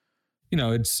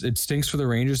 it stinks for the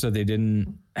Rangers that they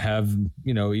didn't have,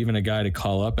 even a guy to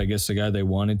call up. I guess the guy they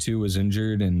wanted to was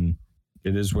injured, and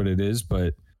it is what it is.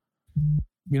 But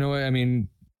you know what? I mean,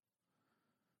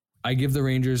 I give the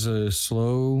Rangers a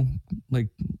slow, like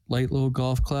light little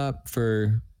golf clap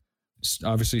for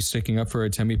obviously sticking up for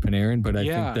Artemi Panarin. But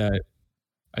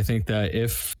I think that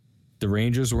if the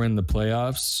Rangers were in the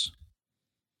playoffs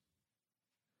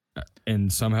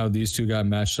and somehow these two got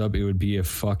matched up, it would be a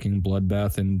fucking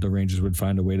bloodbath and the Rangers would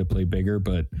find a way to play bigger.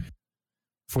 But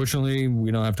fortunately,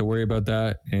 we don't have to worry about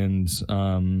that. And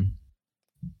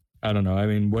I don't know. I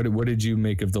mean, what did you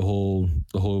make of all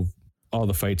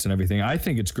the fights and everything? I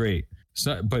think it's great.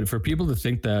 But for people to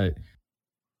think that,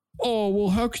 oh, well,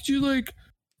 how could you like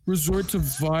resort to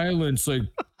violence, like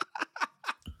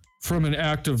from an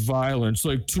act of violence,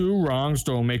 like 2 wrongs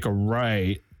don't make a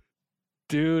right.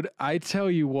 Dude, I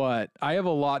tell you what, I have a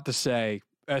lot to say,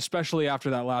 especially after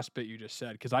that last bit you just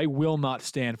said, because I will not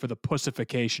stand for the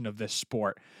pussification of this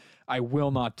sport. I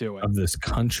will not do it. Of this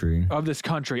country.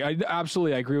 I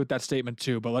absolutely agree with that statement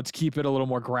too, but let's keep it a little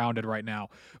more grounded right now.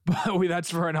 But that's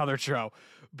for another show.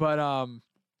 But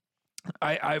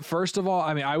I first of all,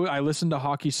 I mean, I listened to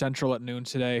Hockey Central at noon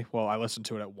today. Well, I listened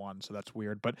to it at 1, so that's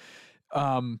weird. But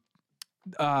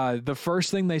the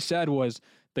first thing they said was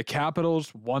the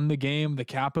Capitals won the game. The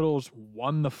Capitals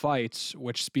won the fights,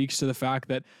 which speaks to the fact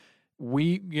that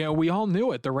we all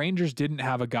knew it. The Rangers didn't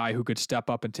have a guy who could step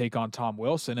up and take on Tom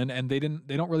Wilson, and they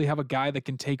don't really have a guy that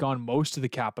can take on most of the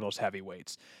Capitals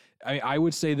heavyweights. I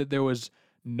would say that there was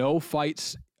no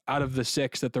fights out of the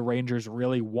 6 that the Rangers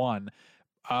really won.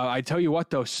 I tell you what,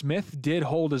 though, Smith did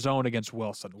hold his own against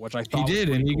Wilson, which I thought he did,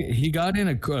 and cool. he got in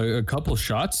a couple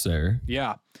shots there.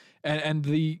 Yeah, And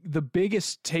the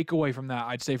biggest takeaway from that,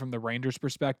 I'd say from the Rangers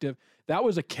perspective, that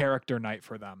was a character night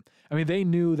for them. I mean, they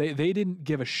knew they didn't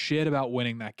give a shit about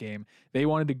winning that game. They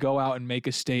wanted to go out and make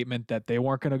a statement that they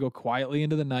weren't going to go quietly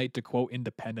into the night, to quote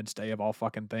Independence Day of all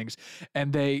fucking things.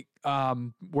 And they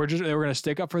were going to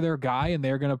stick up for their guy, and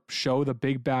they're going to show the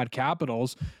big bad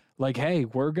Capitals like, hey,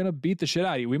 we're going to beat the shit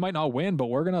out of you. We might not win, but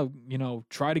we're going to,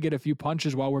 try to get a few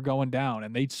punches while we're going down.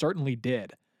 And they certainly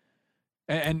did.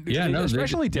 And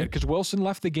especially did because Wilson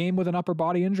left the game with an upper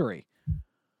body injury.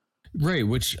 Right,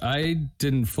 which I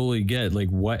didn't fully get. Like,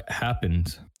 what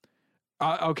happened?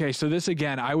 Okay, so this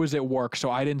again, I was at work, so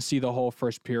I didn't see the whole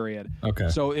first period. Okay.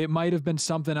 So it might have been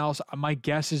something else. My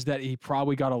guess is that he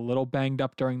probably got a little banged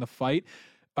up during the fight.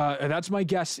 That's my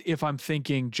guess if I'm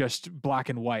thinking just black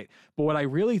and white. But what I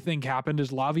really think happened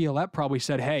is Laviolette probably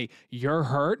said, hey, you're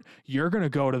hurt. You're going to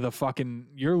go to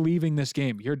you're leaving this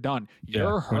game. You're done.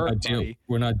 You're hurt, buddy.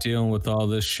 We're not dealing with all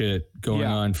this shit going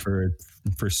on for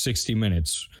 60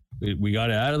 minutes. We got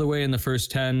it out of the way in the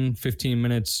first 10, 15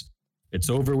 minutes. It's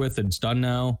over with. It's done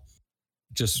now.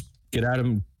 Just get out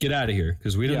of here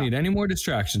because we don't need any more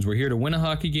distractions. We're here to win a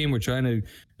hockey game. We're trying to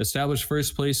establish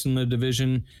first place in the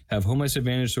division, have home ice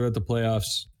advantage throughout the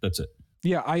playoffs. That's it.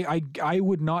 Yeah, I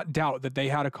would not doubt that they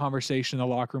had a conversation in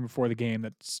the locker room before the game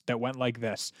that went like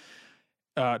this.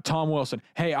 Tom Wilson,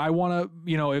 hey, I want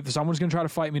to, if someone's going to try to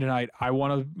fight me tonight, I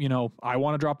want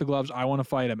to drop the gloves. I want to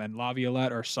fight him. And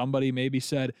Laviolette or somebody maybe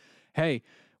said, hey,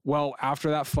 well,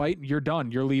 after that fight, you're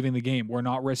done. You're leaving the game. We're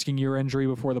not risking your injury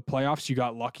before the playoffs. You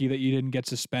got lucky that you didn't get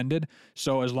suspended.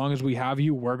 So as long as we have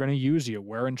you, we're going to use you.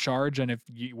 We're in charge. And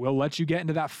we'll let you get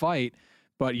into that fight,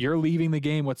 but you're leaving the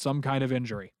game with some kind of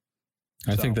injury.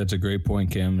 I think that's a great point,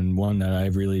 Cam, and one that I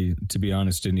really, to be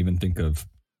honest, didn't even think of.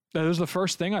 That was the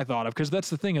first thing I thought of, because that's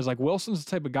the thing is like Wilson's the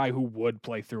type of guy who would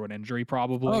play through an injury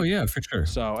probably. Oh yeah, for sure.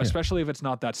 So especially if it's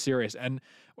not that serious. And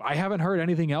I haven't heard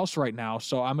anything else right now,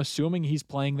 so I'm assuming he's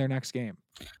playing their next game.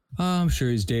 I'm sure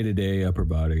he's day-to-day upper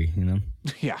body,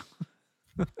 Yeah.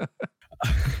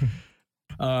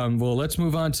 Well, let's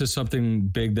move on to something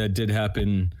big that did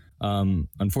happen.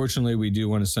 Unfortunately, we do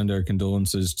want to send our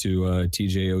condolences to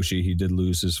TJ Oshie. He did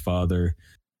lose his father,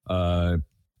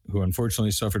 who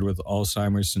unfortunately suffered with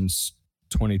Alzheimer's since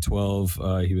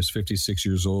 2012. He was 56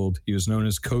 years old. He was known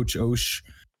as Coach Osh,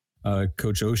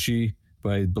 Coach Oshie,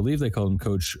 but I believe they called him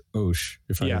Coach Osh.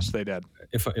 They did.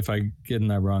 If I getting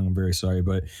that wrong, I'm very sorry.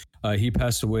 But he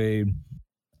passed away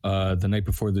the night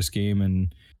before this game,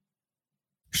 and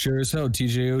sure as hell,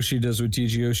 TJ Oshie does what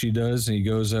TJ Oshie does, and he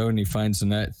goes out and he finds the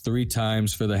net 3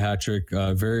 times for the hat trick.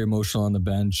 Very emotional on the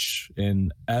bench,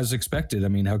 and as expected. I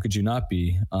mean, how could you not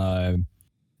be?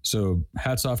 So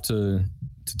hats off to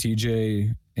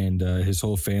TJ and his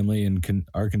whole family, and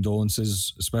our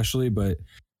condolences especially. But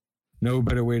no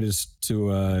better way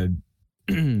to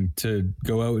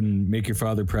go out and make your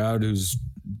father proud, who's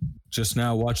just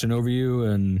now watching over you.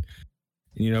 And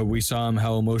we saw him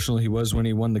how emotional he was when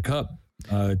he won the cup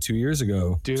 2 years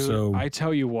ago. Dude, so I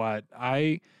tell you what,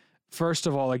 first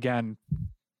of all, again,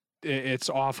 it's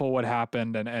awful what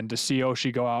happened, and to see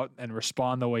Oshie go out and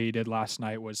respond the way he did last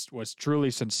night was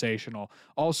truly sensational.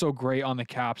 Also great on the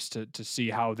Caps to see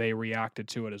how they reacted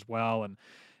to it as well,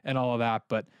 and all of that.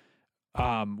 But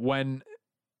when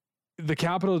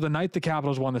the night the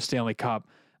Capitals won the Stanley Cup,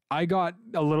 I got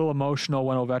a little emotional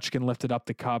when Ovechkin lifted up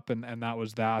the cup, and that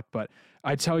was that. But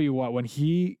I tell you what, when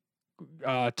he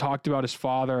talked about his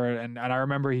father, and I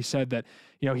remember he said that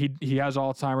he has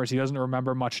Alzheimer's, he doesn't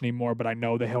remember much anymore, but I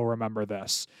know that he'll remember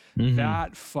this. Mm-hmm.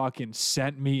 That fucking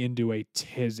sent me into a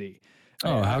tizzy.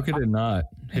 Oh, how could it not?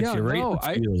 Hits you right in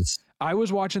the feels. I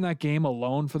was watching that game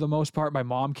alone for the most part. My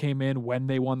mom came in when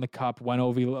they won the cup, when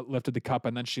Ovi lifted the cup,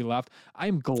 and then she left.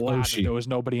 I'm glad that there was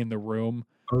nobody in the room.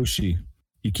 Oshie.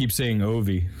 You keep saying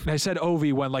Ovi. I said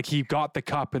Ovi when he got the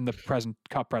cup in the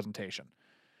cup presentation.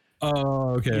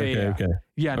 Oh, okay.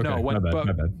 Yeah, okay, no, my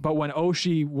bad. But when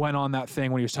Oshie went on that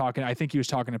thing when he was talking, I think he was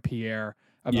talking to Pierre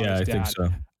about his dad. I think so.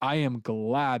 I am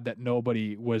glad that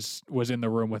nobody was in the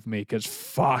room with me, because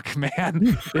fuck,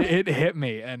 man, it hit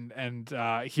me, and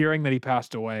hearing that he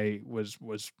passed away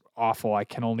was awful. I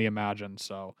can only imagine.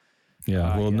 So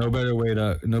yeah, no better way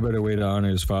to honor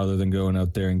his father than going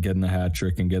out there and getting the hat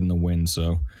trick and getting the win.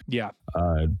 So yeah,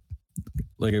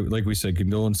 like we said,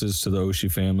 condolences to the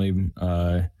Oshie family.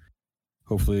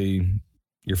 Hopefully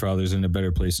your father's in a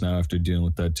better place now after dealing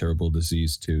with that terrible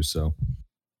disease too. So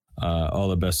all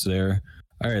the best there.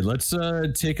 All right, let's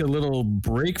take a little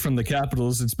break from the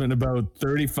Capitals. It's been about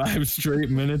 35 straight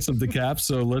minutes of the Caps.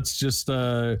 So let's just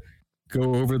go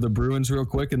over the Bruins real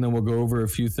quick, and then we'll go over a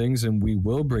few things, and we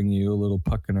will bring you a little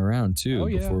pucking around too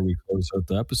before we close out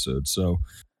the episode. So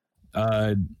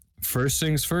First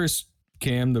things first,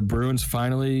 Cam, the Bruins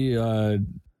finally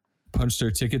punched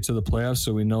their ticket to the playoffs,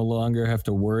 so we no longer have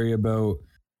to worry about,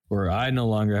 or I no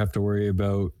longer have to worry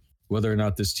about whether or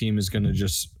not this team is going to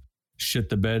just shit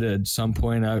the bed at some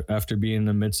point after being in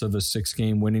the midst of a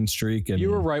 6-game winning streak. And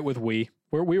you were right with we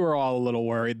were all a little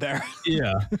worried there.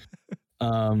 Yeah.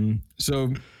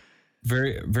 So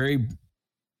very, very,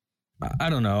 I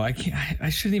don't know. I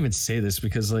shouldn't even say this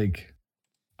because like,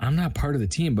 I'm not part of the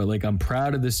team, but like, I'm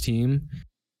proud of this team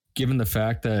given the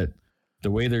fact that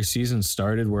the way their season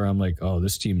started, where I'm like, oh,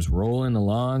 this team's rolling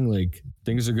along, like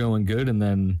things are going good. And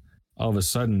then all of a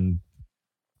sudden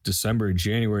December,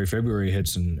 January, February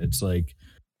hits and it's like,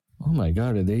 oh my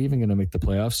God, are they even going to make the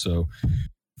playoffs? So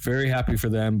very happy for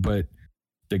them. But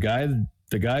the guy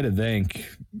to thank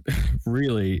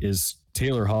really is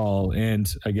Taylor Hall. And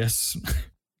I guess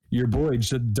your boy,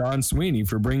 Don Sweeney,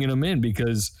 for bringing him in,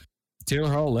 because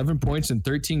Taylor Hall, 11 points in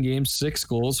 13 games, 6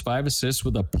 goals, 5 assists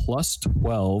with a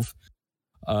 +12.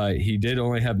 He did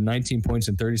only have 19 points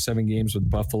in 37 games with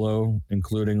Buffalo,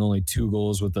 including only 2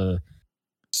 goals with a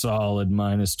solid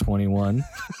 -21.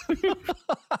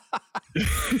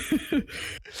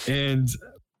 And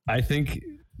I think,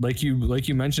 like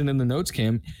you mentioned in the notes,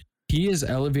 Cam, he has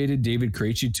elevated David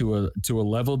Krejci to a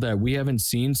level that we haven't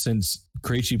seen since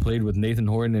Krejci played with Nathan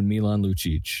Horton and Milan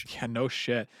Lucic. Yeah, no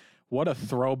shit. What a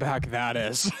throwback that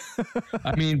is.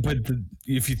 I mean, but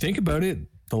if you think about it,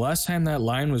 the last time that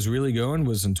line was really going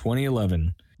was in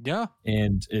 2011. Yeah.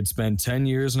 And it's been 10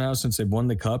 years now since they've won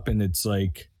the cup. And it's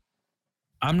like,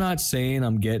 I'm not saying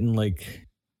I'm getting like,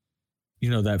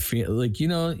 that feel like,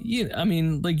 I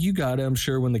mean, like you got it, I'm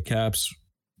sure when the Caps,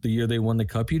 the year they won the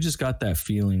cup, you just got that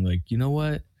feeling like, you know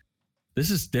what? This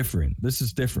is different.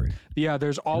 Yeah,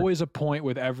 there's always a point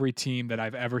with every team that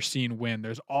I've ever seen win.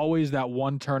 There's always that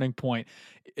one turning point,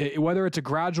 whether it's a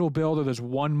gradual build or there's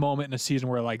one moment in a season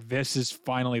where like, this is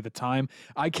finally the time.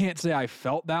 I can't say I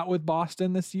felt that with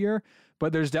Boston this year,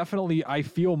 but there's definitely, I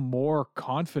feel more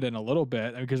confident a little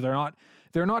bit because they're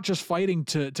not just fighting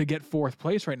to get 4th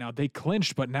place right now. They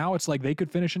clinched, but now it's like they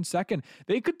could finish in 2nd.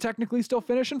 They could technically still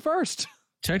finish in 1st.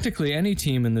 Technically, any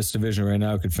team in this division right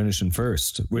now could finish in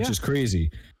 1st, which is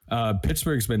crazy.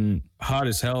 Pittsburgh's been hot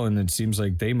as hell, and it seems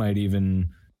like they might even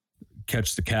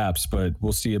catch the Caps, but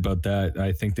we'll see about that.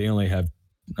 I think they only have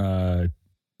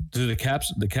do the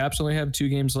Caps only have 2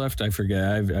 games left? I forget.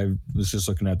 I was just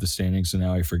looking at the standings and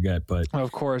now I forget. But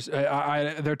of course,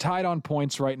 they're tied on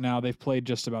points right now. They've played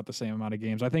just about the same amount of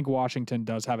games. I think Washington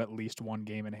does have at least 1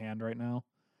 game in hand right now.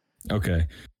 Okay,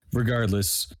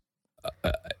 regardless.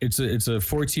 It's a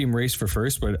 4-team race for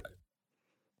first, but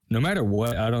no matter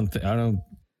what,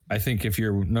 I think if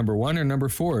you're number 1 or number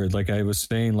 4, like I was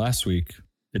saying last week,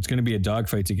 it's going to be a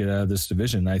dogfight to get out of this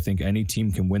division. I think any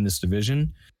team can win this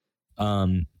division.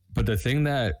 But the thing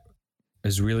that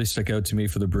has really stuck out to me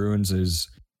for the Bruins is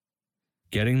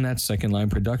getting that second line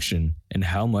production and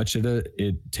how much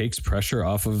it takes pressure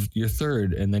off of your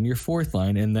third and then your fourth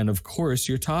line. And then of course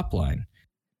your top line.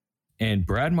 And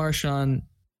Brad Marchand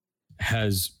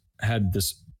has had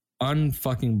this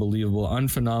unfucking believable,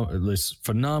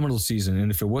 phenomenal season. And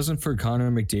if it wasn't for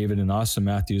Connor McDavid and Austin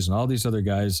Matthews and all these other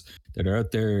guys that are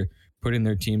out there putting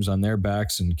their teams on their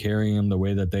backs and carrying them the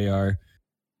way that they are,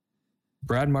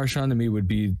 Brad Marchand to me would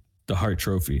be the Hart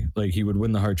Trophy. Like he would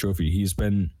win the Hart Trophy. He's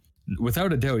been,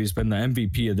 without a doubt, he's been the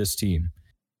MVP of this team.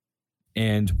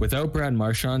 And without Brad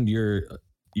Marchand, you're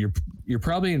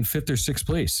probably in 5th or 6th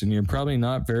place, and you're probably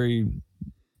not very,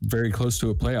 very close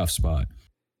to a playoff spot.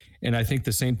 And I think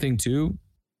the same thing too,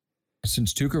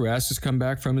 since Tuukka Rask has come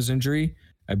back from his injury,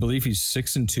 I believe he's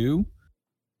 6-2.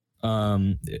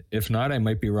 If not, I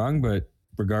might be wrong, but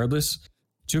regardless,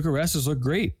 Tuukka Rask has looked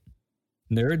great.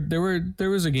 There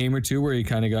was a game or two where he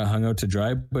kind of got hung out to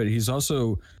dry, but he's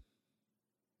also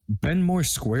been more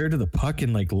square to the puck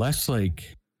and like less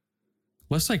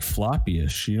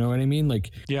floppy-ish. You know what I mean?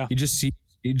 Like, yeah, it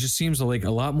just seems like a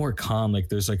lot more calm. Like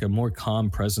there's like a more calm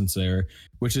presence there,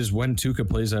 which is when Tuukka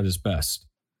plays at his best.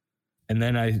 And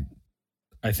then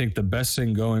I think the best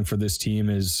thing going for this team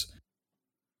is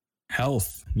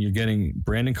health. You're getting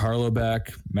Brandon Carlo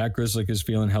back. Matt Grzelcyk is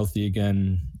feeling healthy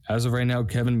again. As of right now,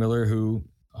 Kevin Miller, who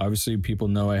obviously people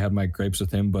know I have my gripes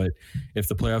with him, but if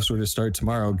the playoffs were to start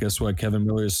tomorrow, guess what? Kevin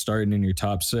Miller is starting in your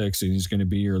top 6, and he's going to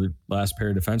be your last pair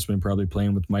of defensemen, probably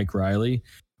playing with Mike Riley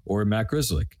or Matt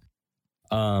Grzelcyk.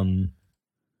 And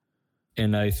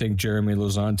I think Jeremy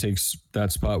Lauzon takes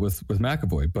that spot with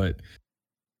McAvoy. But,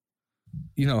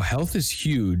 health is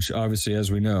huge, obviously, as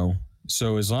we know.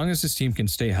 So as long as this team can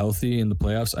stay healthy in the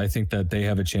playoffs, I think that they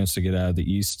have a chance to get out of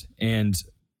the East. And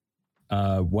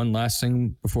one last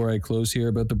thing before I close here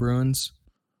about the Bruins.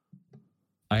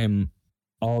 I am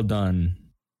all done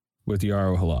with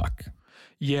Yaro Halak.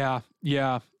 Yeah.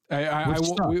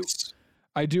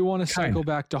 I do want to cycle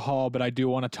back to Hall, but I do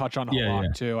want to touch on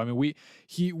Halak too. I mean,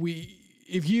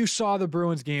 if you saw the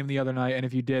Bruins game the other night, and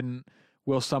if you didn't,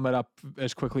 we'll sum it up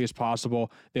as quickly as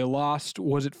possible. They lost.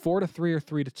 Was it 4-3 or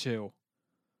 3-2?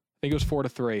 I think it was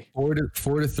 4-3.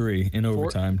 4-3 in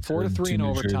overtime. 4-3 in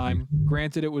overtime.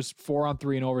 Granted, it was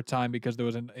 4-on-3 in overtime because there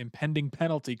was an impending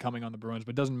penalty coming on the Bruins,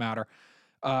 but it doesn't matter.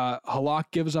 Halak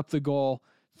gives up the goal,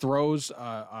 throws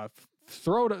a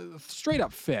straight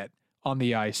up fit on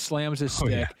the ice, slams his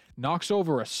stick, knocks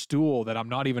over a stool that I'm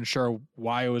not even sure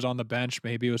why it was on the bench.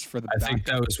 Maybe it was for the back. I think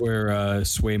that was where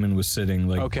Swayman was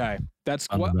sitting. Okay, that's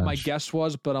what my guess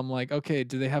was, but I'm like, okay,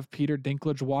 do they have Peter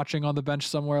Dinklage watching on the bench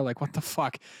somewhere? Like, what the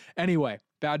fuck? Anyway,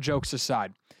 bad jokes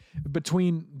aside,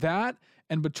 between that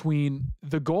and between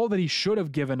the goal that he should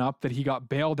have given up, that he got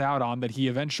bailed out on, that he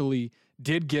eventually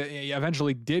did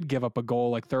give up a goal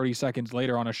like 30 seconds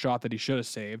later on a shot that he should have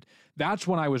saved. That's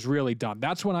when I was really done.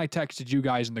 That's when I texted you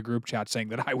guys in the group chat saying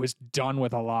that I was done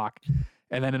with Halak.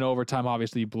 And then in overtime,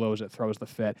 obviously he blows it, throws the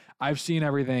fit. I've seen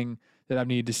everything that I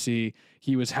need to see.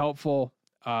 He was helpful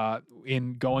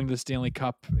in going to the Stanley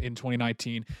Cup in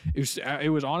 2019. It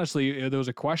was honestly, there was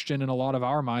a question in a lot of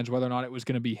our minds whether or not it was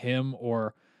going to be him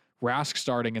or Rask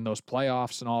starting in those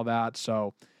playoffs and all that.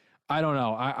 So I don't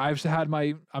know.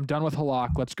 I'm done with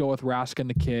Halak. Let's go with Rask and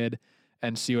the kid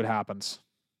and see what happens.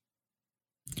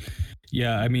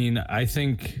 Yeah, I mean, I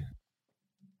think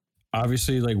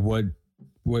obviously like what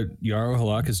Yaro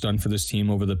Halak has done for this team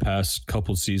over the past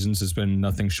couple seasons has been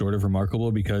nothing short of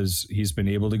remarkable, because he's been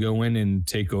able to go in and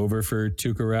take over for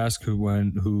Tuukka Rask,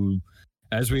 who,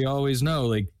 as we always know,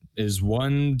 like is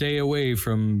one day away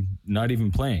from not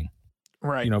even playing,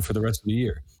 right? For the rest of the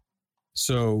year.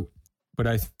 So, but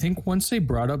I think once they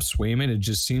brought up Swayman, it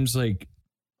just seems like,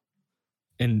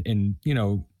 and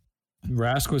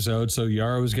Rask was out, so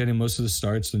Yaro was getting most of the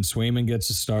starts. Then Swayman gets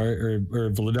a start, or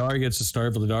Vladar gets a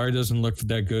start. Vladar doesn't look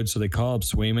that good, so they call up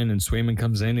Swayman, and Swayman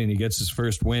comes in and he gets his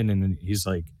first win, and he's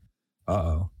like,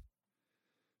 "Uh-oh."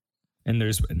 And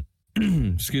there's been,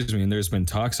 and there's been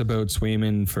talks about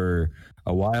Swayman for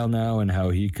a while now, and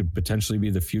how he could potentially be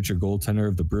the future goaltender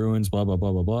of the Bruins. Blah blah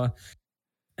blah blah blah.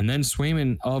 And then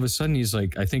Swayman, all of a sudden, he's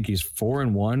like, I think he's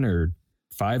 4-1 or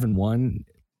 5-1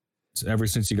 ever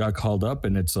since he got called up,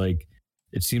 and it's like,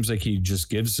 it seems like he just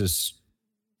gives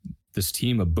this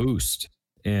team a boost.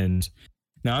 And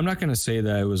now I'm not going to say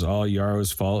that it was all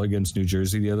Yaro's fault against New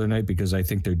Jersey the other night, because I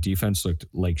think their defense looked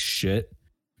like shit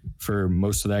for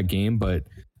most of that game. But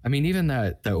I mean, even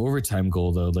that overtime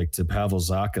goal though, like to Pavel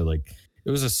Zacha, like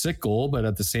it was a sick goal, but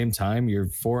at the same time, you're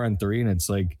 4-on-3, and it's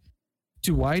like,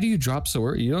 dude, why do you drop so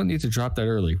early? You don't need to drop that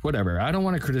early. Whatever. I don't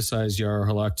want to criticize Yaro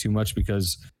Halak too much,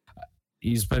 because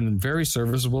he's been very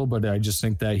serviceable, but I just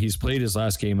think that he's played his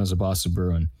last game as a Boston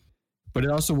Bruin. But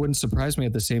it also wouldn't surprise me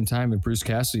at the same time if Bruce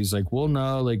Cassidy's like, well,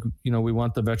 no, like, we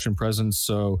want the veteran presence,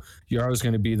 so Yaro's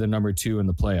going to be the number 2 in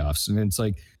the playoffs. And it's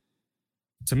like,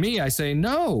 to me, I say,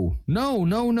 no. Look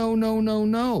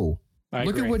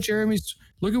at what Jeremy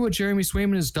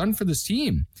Swayman has done for this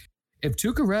team. If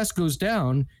Tuukka Rask goes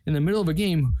down in the middle of a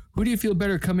game, who do you feel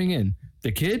better coming in?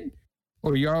 The kid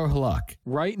or Yaro Halak?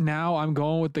 Right now, I'm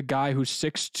going with the guy who's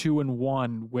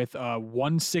 6-2-1 with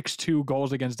 1.62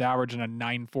 goals against average and a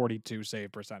 942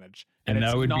 save percentage. And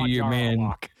that would be your man.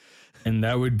 Halak. And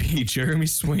that would be Jeremy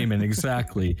Swayman,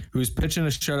 exactly, who's pitching a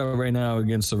shutout right now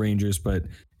against the Rangers, but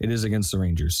it is against the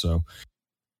Rangers. So,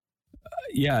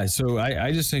 yeah, so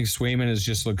I just think Swayman has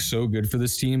just looked so good for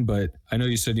this team. But I know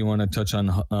you said you want to touch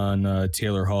on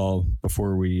Taylor Hall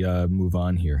before we move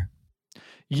on here.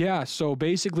 Yeah, so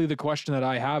basically the question that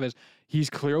I have is, he's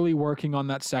clearly working on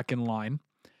that second line.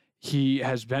 He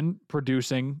has been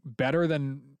producing better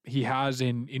than he has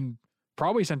in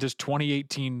probably since his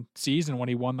 2018 season when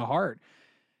he won the Hart.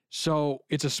 So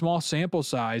it's a small sample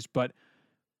size, but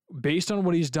based on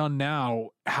what he's done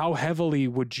now, how heavily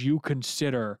would you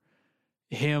consider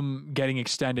him getting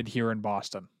extended here in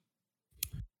Boston?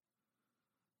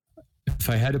 If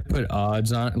I had to put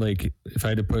odds on, like, if I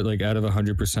had to put like out of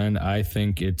 100%, I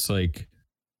think it's like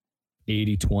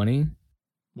 80-20.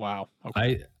 Wow.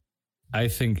 Okay. I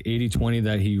think 80-20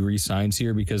 that he re-signs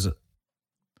here, because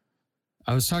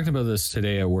I was talking about this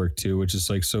today at work too, which is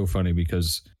like so funny,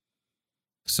 because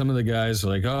some of the guys are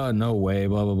like, oh, no way,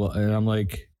 blah, blah, blah. And I'm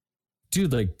like,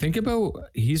 dude, like, think about,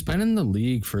 he's been in the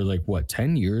league for like, what,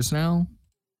 10 years now?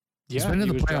 Yeah,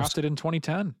 he was drafted in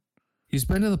 2010. He's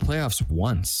been to the playoffs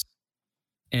once.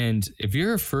 And if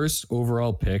you're a first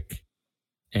overall pick,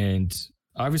 and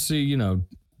obviously,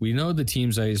 we know the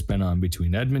teams that he's been on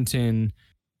between Edmonton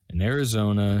in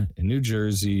Arizona, in New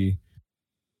Jersey,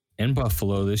 in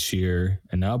Buffalo this year,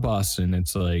 and now Boston.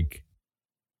 It's like,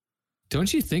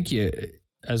 don't you think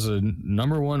as a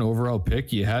number one overall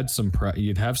pick, you'd have some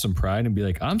pride and be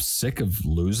like, I'm sick of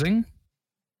losing.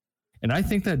 And I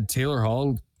think that Taylor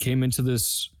Hall came into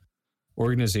this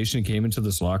organization, came into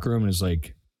this locker room and is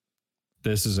like,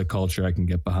 this is a culture I can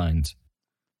get behind.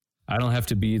 I don't have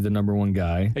to be the number one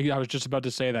guy. I was just about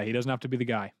to say that. He doesn't have to be the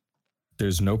guy.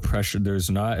 There's no pressure. There's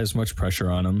not as much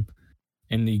pressure on him.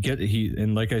 And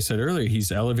and like I said earlier,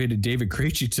 he's elevated David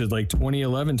Krejci to like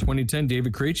 2011, 2010.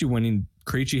 David Krejci, when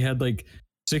Krejci had like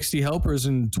 60 helpers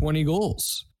and 20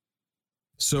 goals.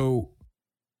 So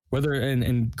whether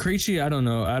and Krejci, I don't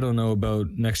know about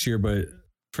next year, but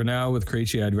for now with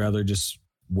Krejci, I'd rather just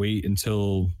wait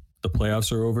until the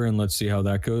playoffs are over and let's see how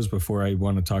that goes before I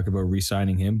want to talk about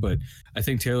re-signing him. But I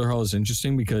think Taylor Hall is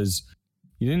interesting because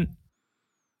you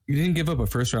didn't give up a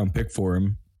first round pick for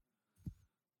him.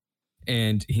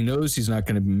 And he knows he's not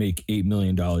going to make $8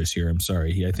 million here. I'm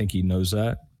sorry. I think he knows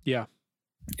that. Yeah.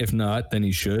 If not, then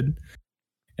he should.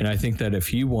 And I think that if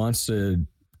he wants to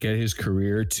get his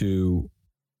career to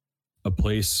a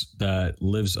place that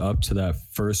lives up to that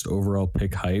first overall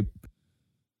pick hype,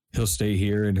 he'll stay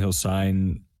here and he'll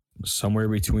sign somewhere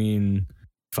between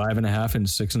 $5.5 and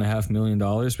 $6.5 million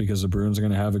because the Bruins are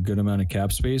going to have a good amount of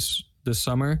cap space this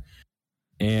summer.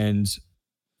 And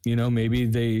maybe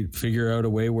they figure out a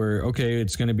way where, okay,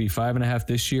 it's going to be 5.5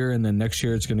 this year, and then next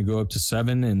year it's going to go up to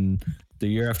 7, and the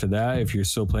year after that, if you're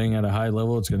still playing at a high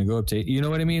level, it's going to go up to 8. You know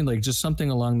what I mean? Like just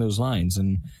something along those lines.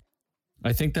 And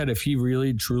I think that if he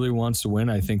really truly wants to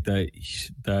win, I think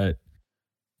that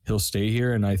he'll stay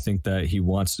here, and I think that he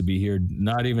wants to be here.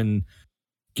 Not even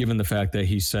given the fact that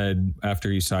he said after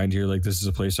he signed here, like, this is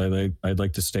a place I'd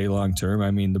like to stay long term.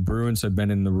 I mean, the Bruins have been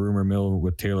in the rumor mill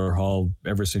with Taylor Hall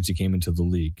ever since he came into the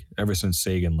league, ever since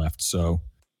Sagan left. So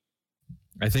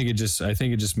I think it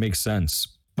just makes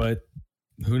sense. But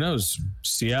who knows?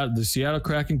 The Seattle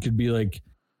Kraken could be like,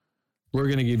 we're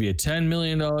going to give you $10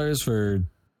 million for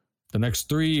the next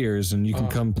 3 years, and you can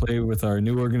come play with our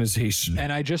new organization.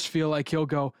 And I just feel like he'll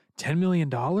go, $10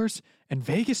 million? And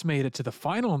Vegas made it to the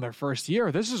final in their first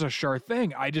year. This is a sure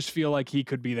thing. I just feel like he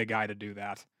could be the guy to do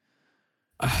that.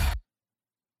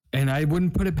 And I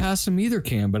wouldn't put it past him either,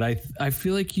 Cam, but I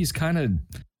feel like he's kind of,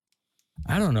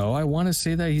 I don't know. I want to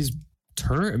say that he's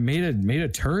made a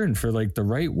turn for like the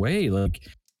right way. Like,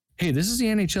 hey, this is the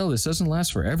NHL. This doesn't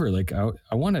last forever. Like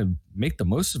I want to make the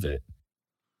most of it.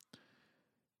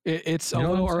 It's a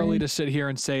little early to sit here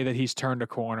and say that he's turned a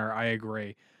corner. I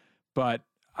agree. But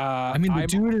I mean, the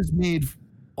dude has made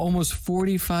almost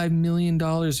 $45 million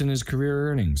in his career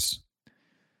earnings.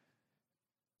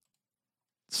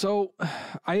 So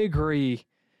I agree.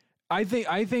 I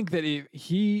think that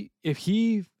if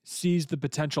he sees the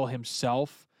potential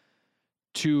himself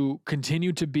to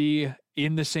continue to be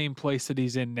in the same place that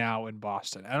he's in now in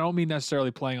Boston, I don't mean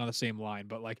necessarily playing on the same line,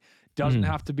 but like doesn't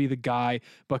have to be the guy,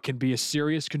 but can be a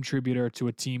serious contributor to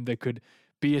a team that could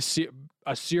be a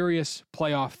serious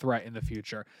playoff threat in the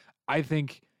future. I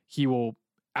think he will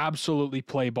absolutely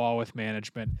play ball with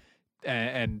management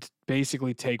and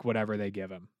basically take whatever they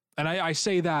give him. And I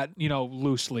say that,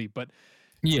 loosely, but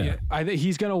yeah, I think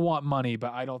he's going to want money,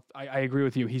 but I agree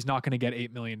with you. He's not going to get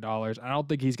 $8 million. I don't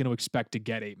think he's going to expect to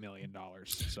get $8 million.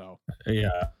 So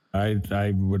yeah,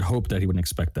 I would hope that he wouldn't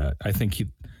expect that. I think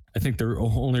the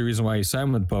only reason why he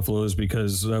signed with Buffalo is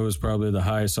because that was probably the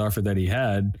highest offer that he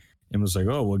had. And was like,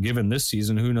 oh, well, given this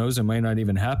season, who knows? It might not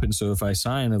even happen. So if I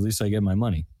sign, at least I get my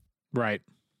money. Right.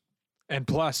 And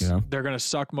plus, they're going to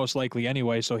suck most likely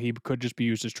anyway, so he could just be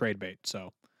used as trade bait.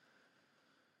 So,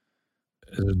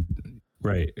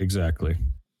 right, exactly.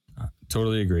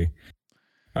 Totally agree.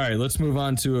 All right, let's move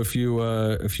on to a few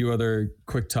other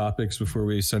quick topics before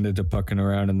we send it to pucking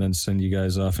around and then send you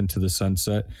guys off into the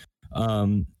sunset.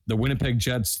 The Winnipeg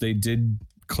Jets, they did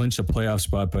clinch a playoff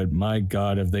spot, but my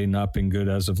God, have they not been good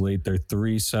as of late? They're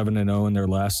 3-7-0 in their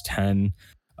last 10,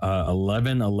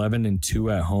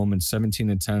 11-11-2 at home, and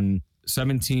 17-10-1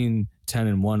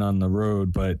 on the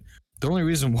road. But the only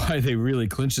reason why they really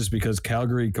clinched is because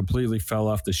Calgary completely fell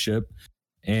off the ship.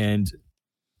 And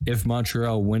if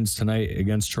Montreal wins tonight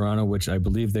against Toronto, which I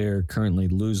believe they are currently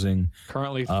losing.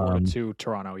 Currently 4-2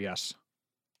 Toronto, yes.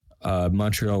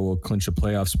 Montreal will clinch a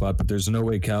playoff spot, but there's no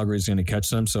way Calgary is going to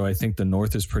catch them. So I think the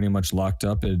North is pretty much locked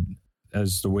up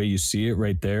as the way you see it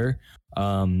right there.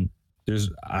 I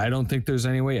don't think there's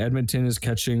any way Edmonton is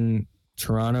catching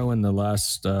Toronto in the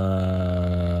last,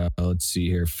 let's see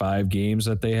here, 5 games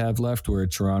that they have left, where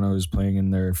Toronto is playing in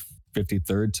their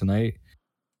 53rd tonight.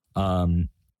 To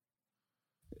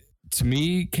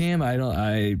me, Cam,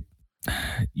 I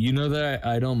You know that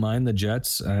I don't mind the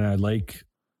Jets, and I like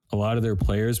a lot of their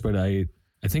players, but I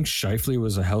think Scheifele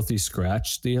was a healthy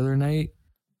scratch the other night.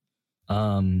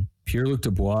 Pierre-Luc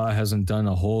Dubois hasn't done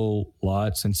a whole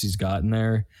lot since he's gotten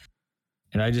there.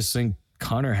 And I just think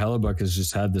Connor Hellebuck has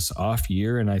just had this off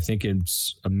year, and I think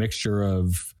it's a mixture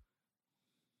of,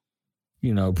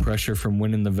 pressure from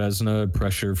winning the Vezina,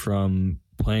 pressure from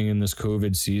playing in this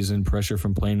COVID season, pressure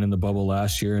from playing in the bubble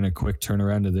last year, and a quick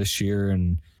turnaround to this year.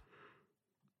 And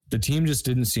the team just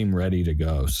didn't seem ready to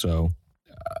go. So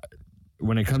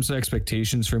when it comes to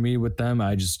expectations for me with them,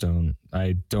 I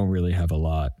don't really have a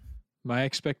lot. My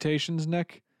expectations,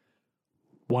 Nick,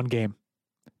 1 game.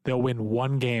 They'll win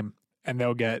 1 game, and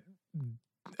they'll get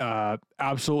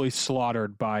absolutely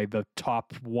slaughtered by the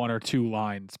top 1 or 2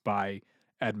 lines by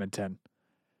Edmonton.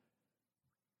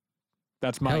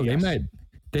 That's my guess.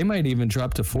 They might even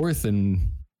drop to 4th and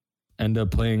end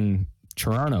up playing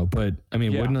Toronto. But I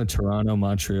mean, wouldn't a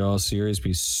Toronto-Montreal series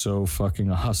be so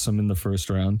fucking awesome in the first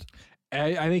round?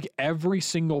 I think every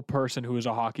single person who is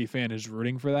a hockey fan is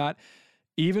rooting for that.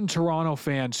 Even Toronto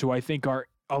fans who I think are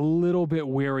a little bit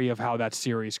weary of how that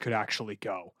series could actually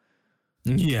go.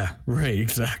 Yeah, right.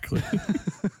 Exactly.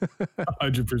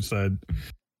 100%.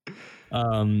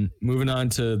 Moving on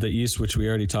to the East, which we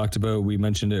already talked about. We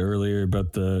mentioned it earlier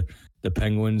about the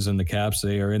Penguins and the Caps.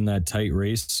 They are in that tight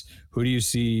race. Who do you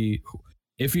see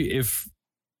if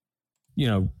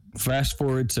fast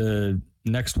forward to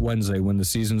next Wednesday when the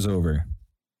season's over?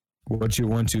 What's your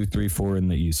 1, 2, 3, 4 in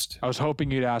the East? I was hoping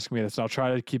you'd ask me this. I'll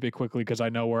try to keep it quickly because I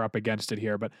know we're up against it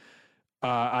here. But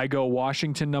I go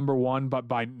Washington number 1, but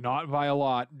not by a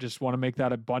lot. Just want to make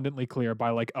that abundantly clear,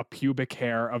 by like a pubic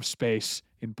hair of space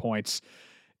in points.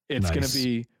 It's going to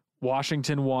be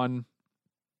Washington 1,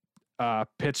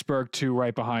 Pittsburgh 2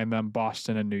 right behind them,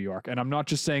 Boston and New York. And I'm not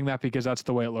just saying that because that's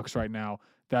the way it looks right now.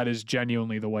 That is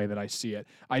genuinely the way that I see it.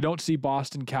 I don't see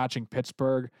Boston catching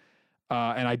Pittsburgh.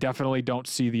 And I definitely don't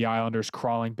see the Islanders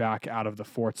crawling back out of the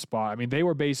 4th spot. I mean, they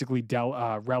were basically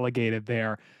relegated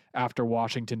there after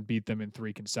Washington beat them in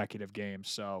 3 consecutive games.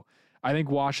 So I think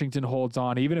Washington holds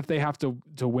on. Even if they have to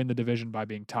win the division by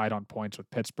being tied on points with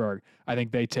Pittsburgh, I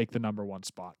think they take the number 1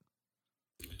 spot.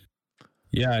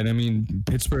 Yeah, and I mean,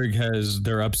 Pittsburgh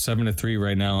they're up 7-3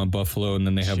 right now on Buffalo, and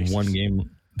then they have 1 game.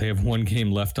 They have 1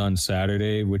 game left on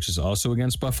Saturday, which is also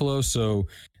against Buffalo. So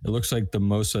it looks like the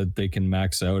most that they can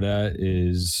max out at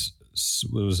is,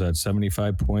 what was that,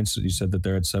 75 points? You said that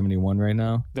they're at 71 right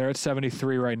now? They're at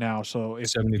 73 right now. So if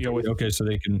 73, okay, so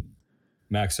they can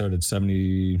max out at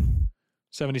 77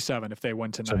 if they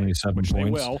win tonight, 77 which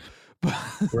points. They will.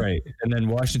 Right. And then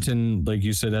Washington, like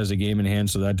you said, has a game in hand,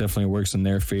 so that definitely works in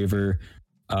their favor.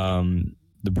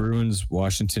 The Bruins,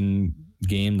 Washington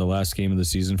game, the last game of the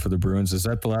season for the Bruins. Is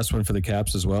that the last one for the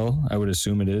Caps as well? I would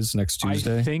assume it is next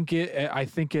Tuesday. I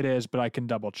think it is, but I can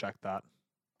double check that.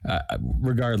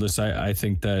 Regardless, I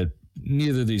think that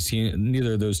neither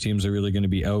of those teams are really going to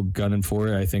be out gunning for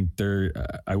it. I think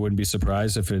I wouldn't be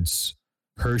surprised if it's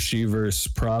Hershey versus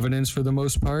Providence for the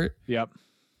most part. Yep.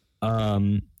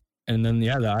 And then the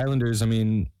Islanders, I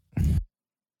mean,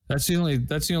 that's the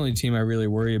only team I really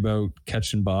worry about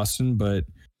catching Boston, but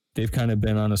they've kind of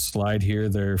been on a slide here.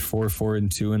 They're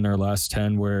 4-4-2 in their last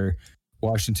 10, where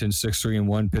Washington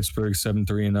 6-3-1, Pittsburgh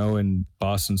 7-3-0, and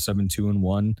Boston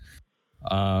 7-2-1.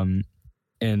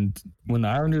 And when the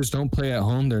Islanders don't play at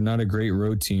home, they're not a great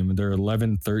road team. They're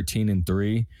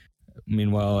 11-13-3.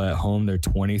 Meanwhile, at home, they're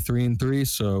 23-3.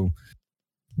 So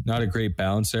not a great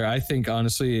balance there. I think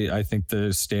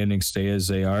the standings stay as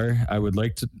they are. I would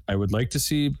like to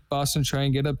see Boston try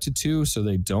and get up to 2 so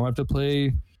they don't have to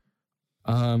play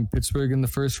Pittsburgh in the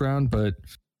first round, but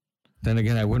then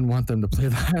again, I wouldn't want them to play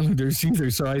the Islanders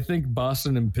either. So I think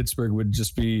Boston and Pittsburgh would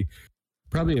just be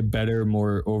probably a better,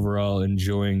 more overall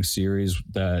enjoying series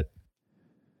that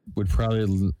would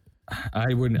probably, I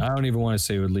don't even want to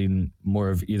say would lean more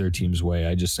of either team's way.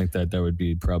 I just think that would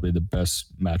be probably the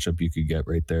best matchup you could get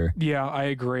right there. Yeah, I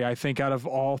agree. I think out of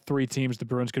all 3 teams the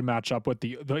Bruins could match up with,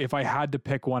 if I had to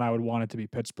pick one, I would want it to be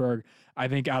Pittsburgh. I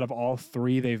think out of all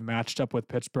 3, they've matched up with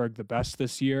Pittsburgh the best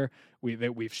this year.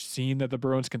 We've seen that the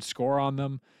Bruins can score on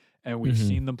them, and we've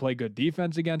seen them play good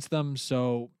defense against them.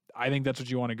 So I think that's what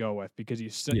you want to go with, because you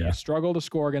struggle to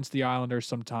score against the Islanders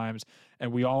sometimes,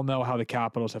 and we all know how the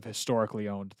Capitals have historically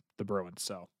owned the Bruins.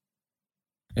 So,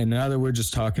 and now that we're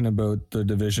just talking about the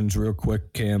divisions real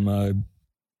quick, Cam,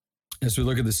 as we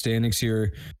look at the standings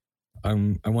here, I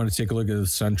want to take a look at the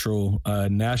Central.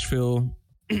 Nashville,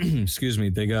 excuse me,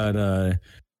 they got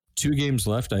 2 games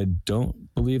left. I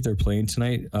don't believe they're playing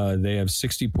tonight. They have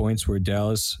 60 points, where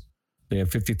Dallas, they have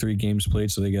 53 games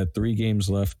played, so they got 3 games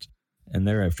left, and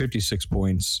they're at 56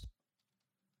 points.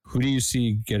 Who do you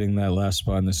see getting that last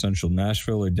spot in the Central,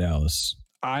 Nashville or Dallas?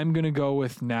 I'm gonna go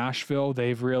with Nashville.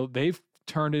 They've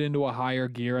turned it into a higher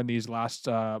gear in these last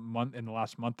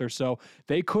month or so.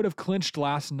 They could have clinched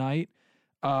last night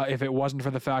if it wasn't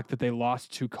for the fact that they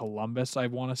lost to Columbus, I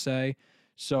want to say.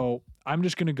 So I'm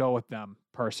just gonna go with them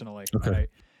personally. Okay. Right?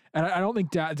 And I don't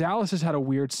think Dallas has had a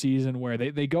weird season where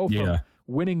they go from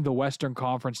winning the Western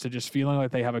Conference to just feeling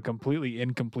like they have a completely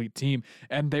incomplete team.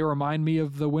 And they remind me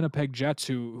of the Winnipeg Jets,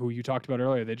 who you talked about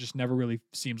earlier. They just never really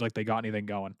seems like they got anything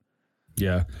going.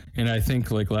 Yeah. And I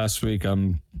think like last week,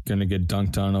 I'm going to get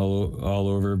dunked on all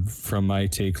over from my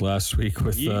take last week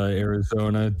with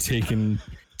Arizona taking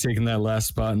that last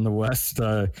spot in the West.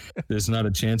 There's not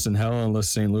a chance in hell unless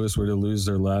St. Louis were to lose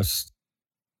their last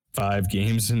 5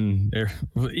 games. And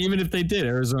even if they did,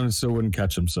 Arizona still wouldn't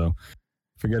catch them. So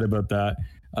forget about that.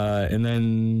 And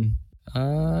then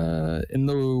in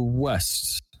the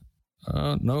West,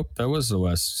 nope, that was the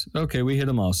West. Okay, we hit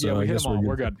them all. So yeah, we I hit guess them all.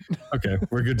 We're good. Okay,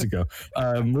 we're good to go.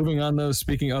 Moving on, though,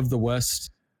 speaking of the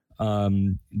West,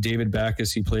 David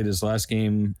Backes, he played his last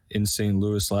game in St.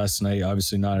 Louis last night.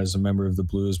 Obviously not as a member of the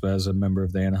Blues, but as a member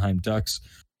of the Anaheim Ducks.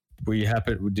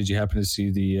 Did you happen to see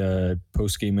the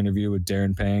post-game interview with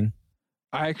Darren Pang?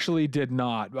 I actually did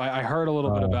not. I heard a little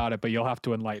bit about it, but you'll have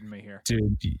to enlighten me here.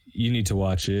 Dude, you need to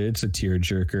watch it. It's a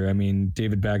tearjerker. I mean,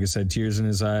 David Backes had tears in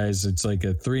his eyes. It's like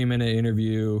a 3-minute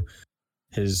interview.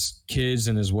 His kids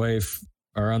and his wife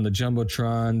are on the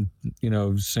Jumbotron,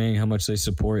 saying how much they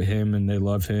support him and they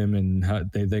love him and how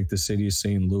they thank the city of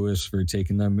St. Louis for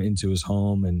taking them into his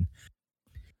home. And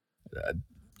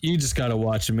you just got to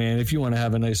watch it, man. If you want to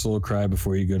have a nice little cry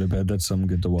before you go to bed, that's something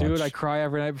good to watch. Dude, I cry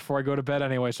every night before I go to bed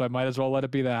anyway, so I might as well let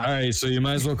it be that. All right, so you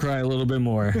might as well cry a little bit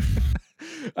more.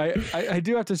 I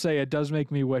do have to say, it does make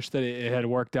me wish that it had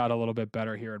worked out a little bit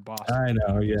better here in Boston. I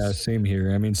know, yeah, same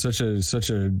here. I mean, such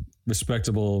a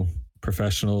respectable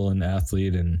professional and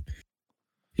athlete, and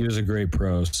he was a great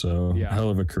pro, so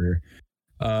hell of a career.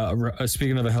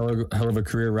 Speaking of a hell of a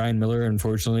career, Ryan Miller,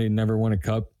 unfortunately, never won a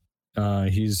cup.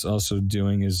 He's also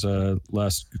doing his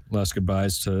last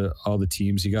goodbyes to all the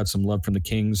teams. He got some love from the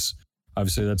Kings.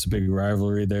 Obviously, that's a big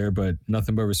rivalry there, but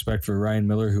nothing but respect for Ryan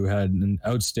Miller, who had an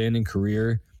outstanding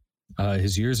career.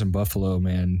 His years in Buffalo,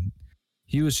 man,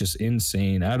 he was just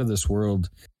insane, out of this world.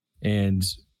 And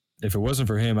if it wasn't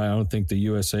for him, I don't think the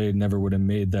USA never would have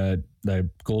made that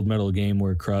gold medal game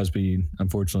where Crosby,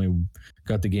 unfortunately,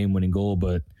 got the game-winning goal.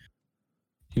 But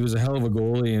he was a hell of a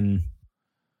goalie and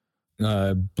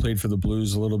played for the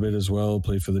Blues a little bit as well,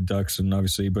 played for the Ducks, and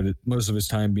obviously, but most of his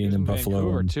time being in Buffalo.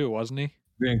 Vancouver too, wasn't he?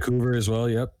 Vancouver as well.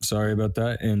 Yep. Sorry about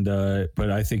that. And but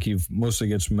I think he mostly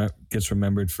gets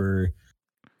remembered for,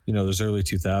 those early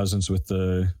 2000s with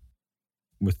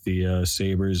the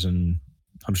Sabres, and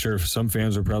I'm sure some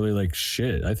fans were probably like,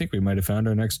 "Shit, I think we might have found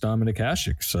our next Dominik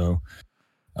Hasek." So,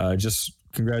 just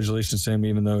congratulations to him,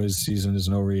 even though his season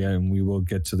isn't over yet, and we will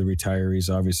get to the retirees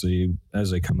obviously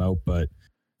as they come out, but.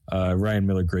 Ryan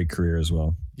Miller, great career as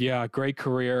well. Yeah, great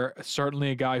career.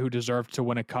 Certainly a guy who deserved to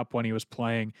win a cup when he was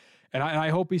playing. And I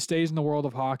hope he stays in the world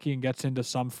of hockey and gets into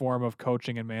some form of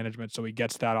coaching and management so he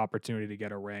gets that opportunity to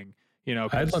get a ring.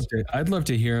 I'd love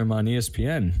to hear him on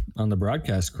ESPN on the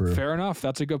broadcast crew. Fair enough.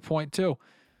 That's a good point too.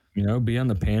 Be on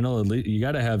the panel. At least you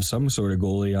got to have some sort of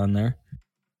goalie on there.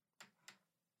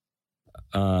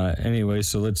 Anyway,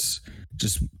 so let's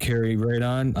just carry right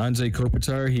on. Anze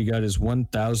Kopitar, he got his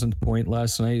 1,000th point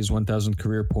last night, his 1,000th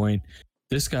career point.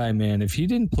 This guy, man, if he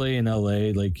didn't play in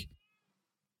LA, like,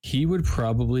 he would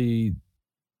probably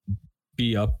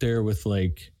be up there with,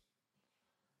 like,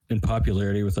 in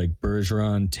popularity with, like,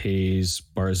 Bergeron, Taves,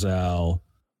 Barzal,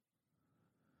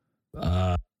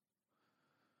 I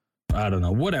don't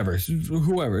know, whatever,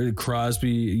 whoever, Crosby,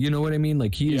 you know what I mean?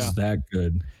 Like, he is that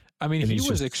good. I mean, he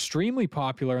was extremely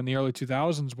popular in the early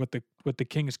 2000s with the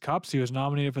Kings Cups. He was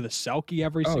nominated for the Selke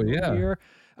every single year.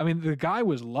 I mean, the guy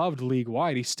was loved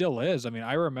league-wide. He still is. I mean,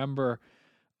 I remember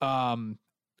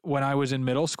when I was in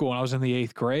middle school and I was in the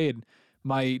 8th grade,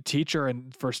 my teacher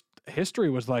in first history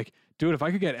was like, dude, if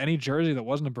I could get any jersey that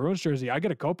wasn't a Bruins jersey, I'd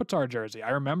get a Kopitar jersey. I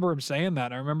remember him saying that.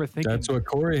 And I remember thinking... That's what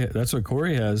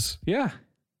Corey has. Yeah.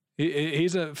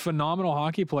 He's a phenomenal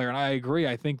hockey player, and I agree.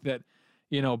 I think that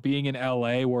being in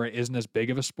LA where it isn't as big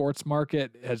of a sports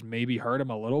market has maybe hurt him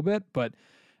a little bit. But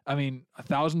I mean,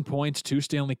 1,000 points, 2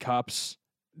 Stanley Cups,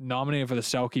 nominated for the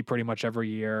Selke pretty much every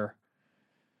year.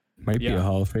 Might be a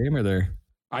Hall of Famer there.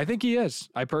 I think he is.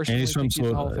 I personally think he's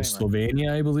from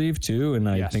Slovenia, I believe, too. And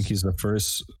I think he's the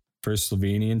first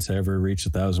Slovenian to ever reach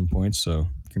 1,000 points. So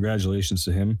congratulations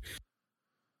to him.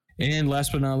 And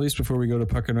last but not least, before we go to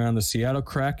pucking around, the Seattle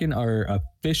Kraken are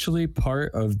officially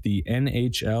part of the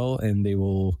NHL, and they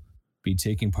will be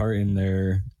taking part in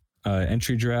their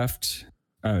entry draft.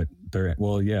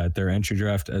 Their entry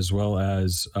draft as well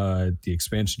as the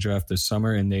expansion draft this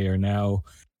summer, and they are now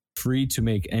free to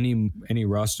make any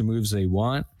roster moves they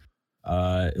want.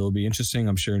 It'll be interesting.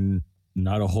 I'm sure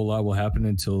not a whole lot will happen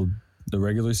until the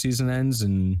regular season ends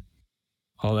and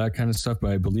all that kind of stuff, but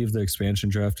I believe the expansion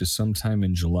draft is sometime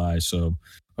in July, so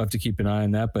we'll have to keep an eye on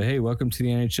that. But hey, welcome to the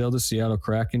NHL, the Seattle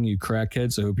Kraken, you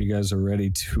crackheads. I hope you guys are ready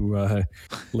to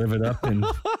live it up and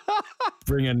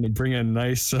bring a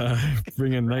nice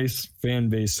fan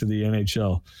base to the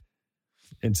NHL,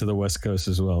 into the West Coast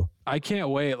as well. I can't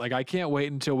wait. I can't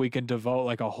wait until we can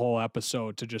devote a whole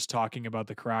episode to just talking about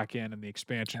the Kraken and the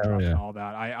expansion draft and all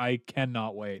that. I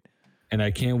cannot wait. And I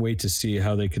can't wait to see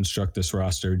how they construct this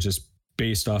roster, just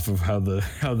based off of how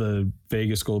the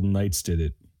Vegas Golden Knights did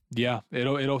it. Yeah,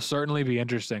 it'll certainly be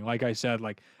interesting. Like I said,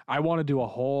 I want to do a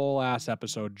whole ass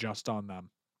episode just on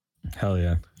them. Hell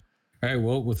yeah. All right,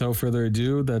 well, without further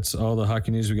ado, that's all the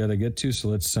hockey news we got to get to, so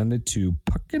let's send it to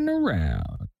Pucking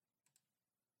Around.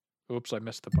 Oops, I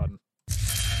missed the button.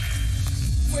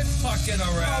 Quit fucking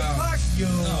around. Oh, fuck you.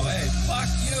 No, hey, fuck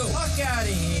you. Fuck out of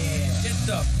here. Get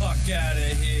the fuck out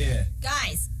of here.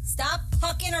 Guys, stop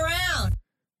fucking around.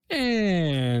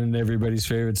 And everybody's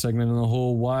favorite segment in the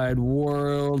whole wide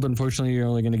world. Unfortunately, you're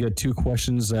only going to get 2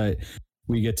 questions that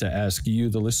we get to ask you,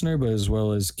 the listener, but as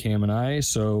well as Cam and I.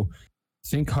 So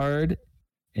think hard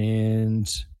and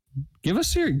give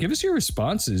us your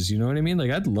responses. You know what I mean?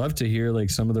 I'd love to hear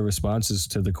some of the responses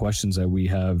to the questions that we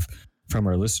have from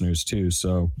our listeners too.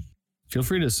 So feel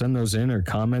free to send those in or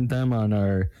comment them on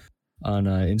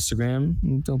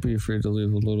Instagram. Don't be afraid to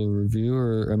leave a little review,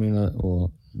 or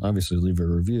obviously leave a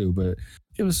review, but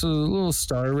give us a little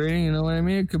star rating. You know what I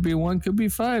mean? It could be 1, could be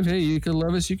 5. Hey, you could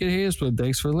love us, you could hate us, but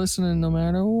thanks for listening no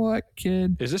matter what,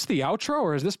 kid. Is this the outro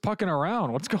or is this pucking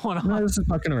around? What's going on? No, this is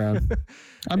pucking around.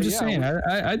 I'm just saying,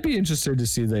 I'd be interested to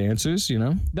see the answers, you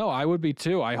know? No, I would be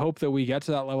too. I hope that we get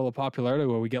to that level of popularity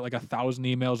where we get 1,000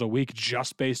 emails a week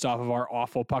just based off of our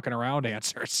awful pucking around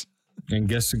answers. And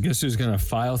guess who's going to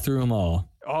file through them all?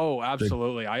 Oh,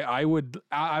 absolutely. I would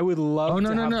love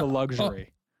to have the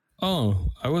luxury. Oh,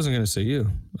 I wasn't going to say you.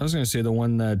 I was going to say the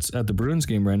one that's at the Bruins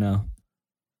game right now.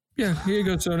 Yeah, here you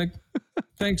go, Sonic.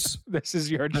 Thanks. This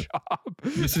is your job.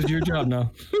 This is your job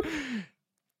now.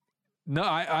 No,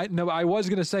 I was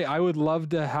going to say I would love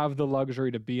to have the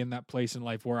luxury to be in that place in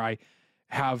life where I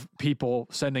have people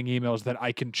sending emails that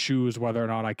I can choose whether or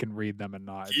not I can read them and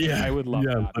not. Yeah, I would love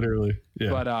that. Yeah, literally. Yeah.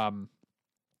 But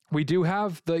we do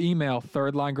have the email,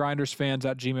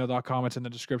 thirdlinegrindersfans@gmail.com. It's in the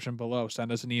description below. Send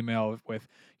us an email with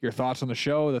your thoughts on the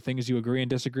show, the things you agree and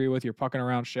disagree with, your pucking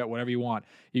around shit, whatever you want.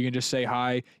 You can just say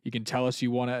hi. You can tell us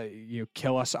you want to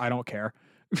kill us. I don't care.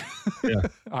 Yeah.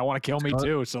 I want to kill me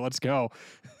too, so let's go.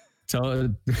 Tell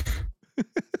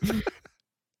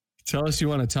us you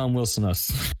want to Tom Wilson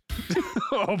us.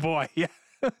 Oh, boy. Yeah.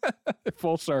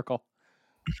 Full circle.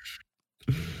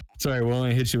 Sorry, we'll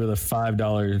only hit you with a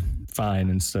 $5 fine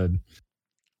instead.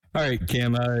 All right,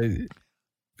 Cam.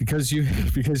 Because you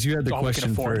had the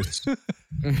question first.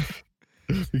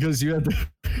 because you had the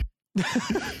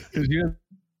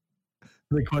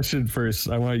question first.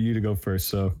 I want you to go first.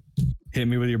 So hit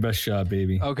me with your best shot,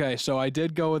 baby. Okay, so I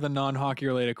did go with a non-hockey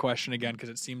related question again because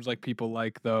it seems like people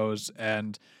like those,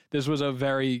 and this was a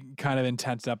very kind of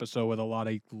intense episode with a lot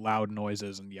of loud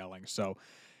noises and yelling. So,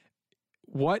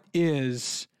 what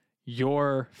is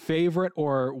your favorite,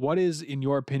 or what is, in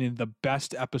your opinion, the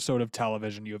best episode of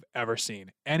television you've ever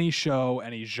seen? Any show,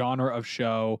 any genre of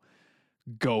show,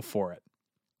 go for it.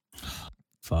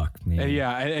 Fuck me. And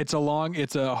yeah, it's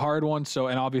a hard one. So,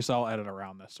 and obviously I'll edit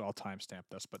around this, so I'll timestamp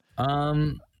this. But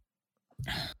all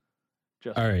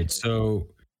right, so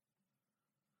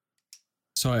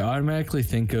I automatically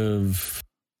think of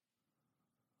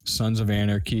Sons of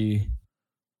Anarchy.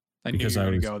 I knew you were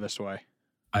going to go this way.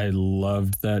 I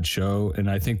loved that show, and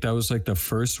I think that was the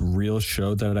first real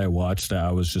show that I watched that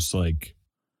I was just like,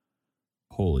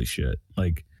 holy shit.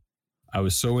 I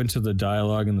was so into the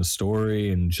dialogue and the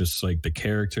story and just the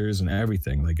characters and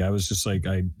everything. I was just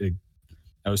I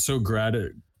was so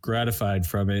gratified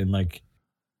from it, and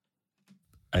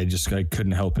I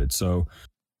couldn't help it. So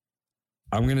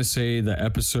I'm going to say the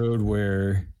episode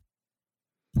where,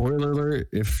 spoiler alert,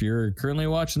 if you're currently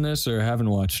watching this or haven't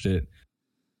watched it,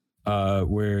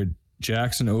 where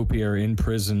Jax and Opie are in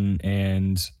prison,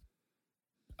 and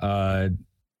the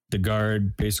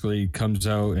guard basically comes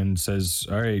out and says,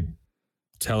 all right,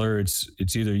 tell her it's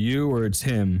either you or it's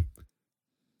him.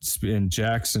 And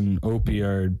Jax and Opie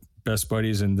are best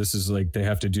buddies, and this is like they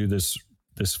have to do this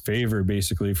favor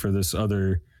basically for this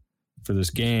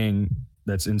gang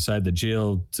that's inside the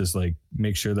jail to like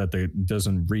make sure that they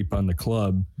doesn't reap on the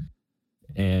club.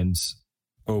 And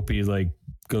Opie like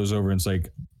goes over and it's like,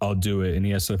 I'll do it, and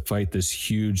he has to fight this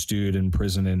huge dude in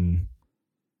prison, and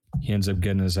he ends up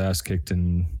getting his ass kicked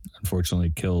and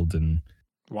unfortunately killed. And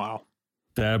wow,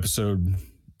 that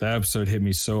episode hit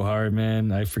me so hard,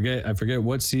 man. I forget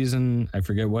what season, I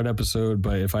forget what episode,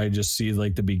 but if I just see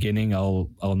like the beginning, I'll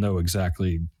know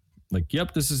exactly. Like,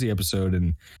 yep, this is the episode,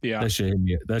 and that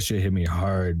shit hit me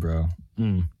hard, bro.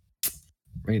 Right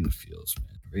in the feels,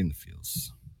 man. Right in the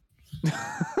feels.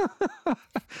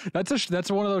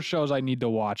 That's one of those shows I need to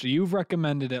watch. You've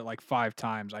recommended it like 5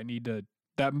 times. I need to.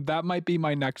 That might be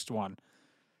my next one.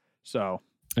 So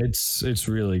it's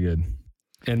really good,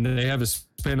 and they have a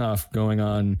spinoff going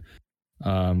on,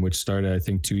 which started I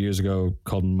think 2 years ago,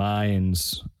 called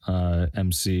Mayans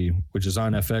MC, which is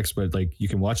on FX, but like you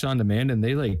can watch it on demand, and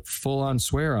they like full on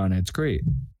swear on it. It's great.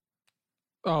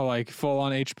 Oh, like full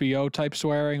on HBO type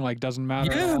swearing, like doesn't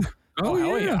matter. Yeah. Oh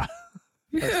hell yeah.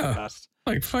 Yeah.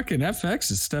 Like fucking FX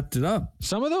has stepped it up.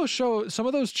 Some of those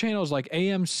channels like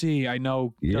AMC, I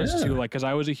know does too. Like, because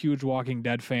I was a huge Walking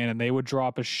Dead fan, and they would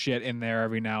drop a shit in there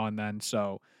every now and then.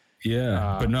 So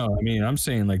yeah, but no, I mean, I'm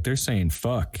saying like they're saying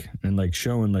fuck and like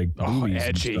showing like boobies.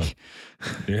 Edgy. And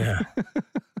stuff. Yeah,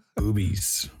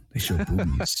 boobies. They show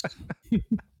boobies.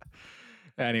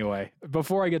 Anyway,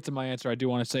 before I get to my answer, I do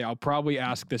want to say I'll probably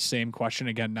ask this same question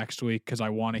again next week because I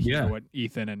want to hear what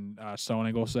Ethan and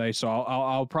Sonig will say. So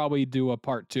I'll probably do a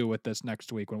part 2 with this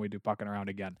next week when we do Pucking Around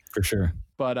again. For sure.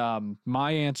 But my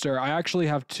answer, I actually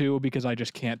have 2 because I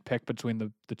just can't pick between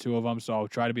the 2 of them. So I'll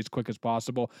try to be as quick as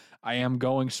possible. I am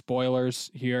going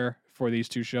spoilers here for these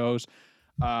 2 shows.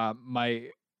 I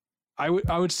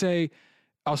would say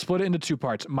I'll split it into 2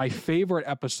 parts. My favorite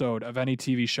episode of any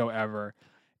TV show ever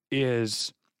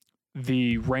is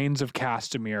the Reigns of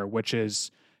Castamere, which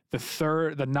is the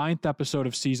 9th episode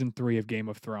of season 3 of Game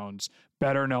of Thrones,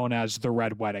 better known as the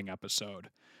Red Wedding episode,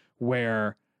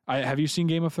 where have you seen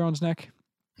Game of Thrones, Nick?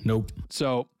 Nope.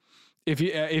 So if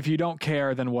you don't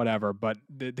care, then whatever, but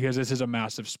because this is a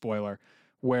massive spoiler,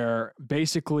 where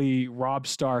basically Robb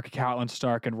Stark, Catelyn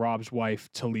Stark, and Robb's wife,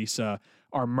 Talisa,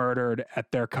 are murdered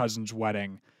at their cousin's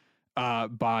wedding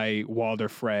by Walder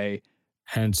Frey.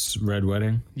 Hence Red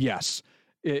Wedding? Yes.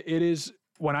 It is,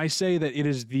 when I say that it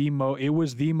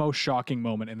was the most shocking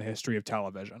moment in the history of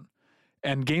television.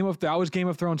 And that was Game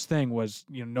of Thrones thing was,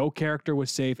 no character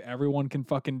was safe. Everyone can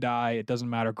fucking die. It doesn't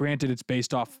matter. Granted, it's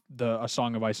based off A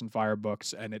Song of Ice and Fire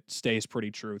books, and it stays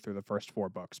pretty true through the first 4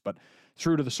 books, but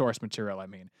true to the source material, I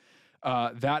mean.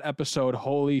 That episode,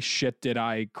 holy shit, did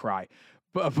I cry.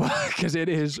 Because it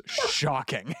is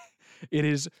shocking. It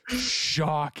is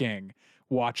shocking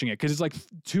watching it, because it's like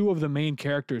 2 of the main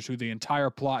characters who the entire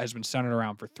plot has been centered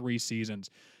around for 3 seasons,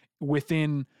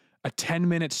 within a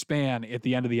 10-minute span at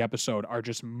the end of the episode, are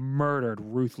just murdered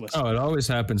ruthlessly. Oh, it always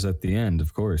happens at the end,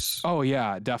 of course. Oh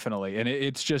yeah, definitely. And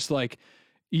it's just like,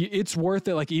 it's worth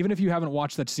it. Like, even if you haven't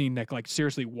watched that scene, Nick, like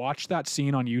seriously, watch that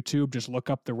scene on YouTube. Just look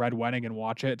up the Red Wedding and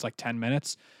watch it. It's like 10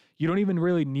 minutes. You don't even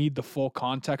really need the full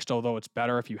context, although it's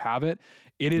better if you have it.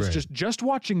 It is just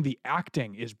watching the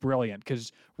acting is brilliant,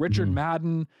 because Richard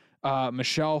Madden,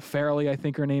 Michelle Fairley, I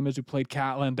think her name is, who played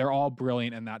Catelyn, they're all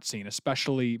brilliant in that scene,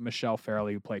 especially Michelle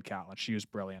Fairley, who played Catelyn. She was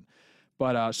brilliant.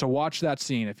 But so watch that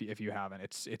scene if you haven't.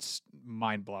 It's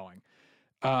mind blowing.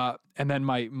 And then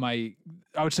my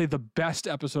I would say the best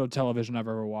episode of television I've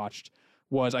ever watched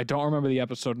was, I don't remember the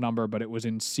episode number, but it was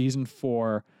in season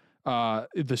 4.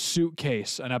 The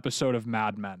Suitcase, an episode of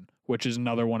Mad Men, which is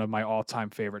another one of my all-time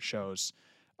favorite shows,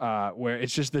 where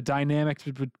it's just the dynamics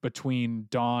between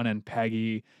Dawn and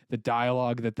Peggy, the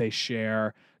dialogue that they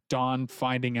share, Dawn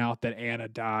finding out that Anna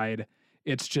died.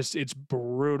 It's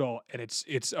brutal, and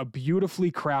it's a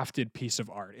beautifully crafted piece of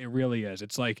art. It really is.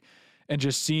 It's like, and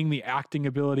just seeing the acting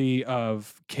ability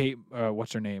of Kate,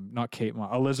 what's her name? Not Kate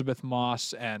Moss, Elizabeth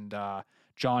Moss, and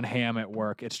John Hamm at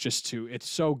work. It's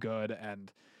so good.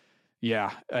 And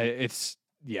yeah, there's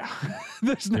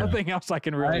nothing else I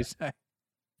can really say.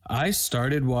 I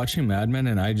started watching Mad Men,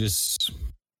 and I just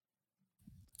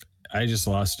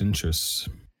lost interest.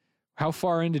 How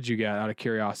far in did you get, out of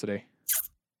curiosity?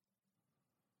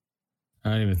 I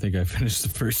don't even think I finished the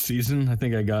first season. I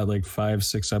think I got like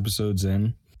 5-6 episodes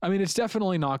in. I mean, it's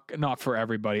definitely not for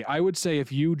everybody. I would say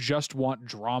if you just want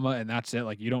drama and that's it,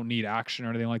 like you don't need action or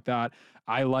anything like that.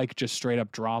 I like just straight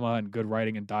up drama and good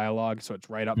writing and dialogue, so it's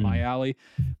right up my alley.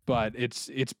 But it's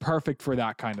perfect for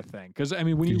that kind of thing. Because I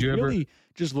mean, when you really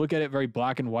just look at it very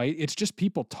black and white, it's just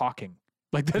people talking.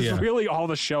 Like that's really all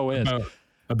the show is.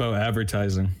 about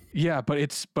advertising. Yeah, but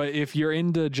if you're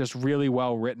into just really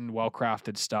well written, well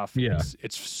crafted stuff, Yeah.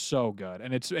 it's so good,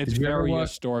 and it's you ever very watch-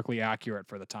 historically accurate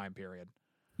for the time period.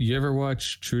 You ever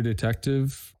watch True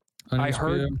Detective? On I HBO?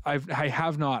 heard I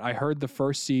have not. I heard the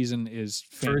first season is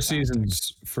fantastic.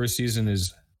 First season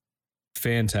is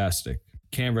fantastic.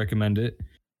 Can't recommend it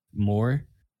more.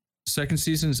 Second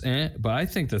season's but I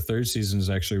think the third season is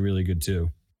actually really good too.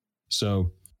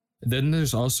 So then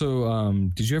there's also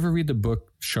did you ever read the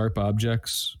book Sharp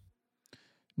Objects?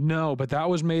 No, but that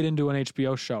was made into an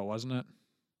HBO show, wasn't it?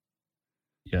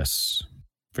 Yes.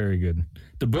 Very good.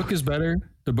 The book is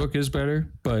better.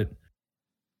 But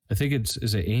I think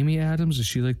is it Amy Adams? Is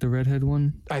she like the redhead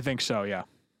one? I think so, yeah.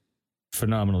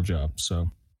 Phenomenal job.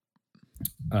 So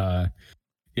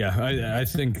yeah, I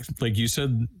think like you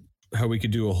said how we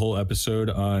could do a whole episode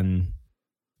on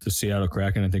the Seattle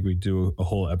Kraken. I think we do a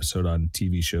whole episode on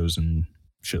TV shows and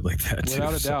shit like that.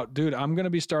 Without a doubt. Dude, I'm going to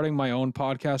be starting my own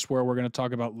podcast where we're going to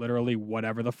talk about literally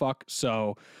whatever the fuck.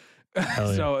 So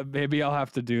Hell yeah. so maybe I'll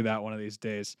have to do that one of these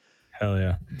days. Hell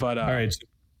yeah. But all right.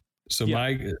 So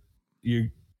yeah.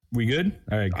 we good?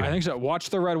 All right, good. I think so. Watch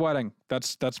The Red Wedding.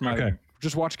 That's my Okay.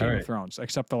 Just watch Game All of right. Thrones,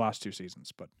 except the last 2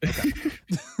 seasons. But okay.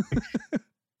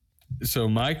 So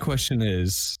my question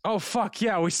is, Oh fuck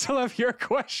yeah, we still have your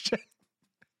question.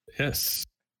 yes.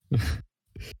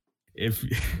 If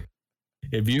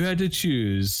you had to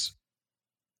choose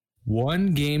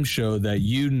one game show that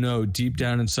you know deep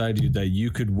down inside you that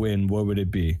you could win, what would it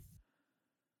be?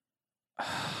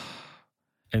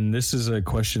 And this is a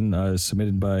question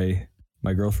submitted by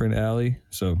my girlfriend, Allie.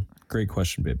 So great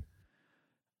question, babe.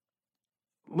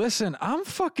 Listen, I'm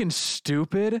fucking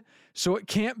stupid, so it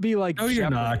can't be like No, you're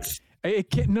Jeopardy. not. It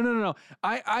can't. No.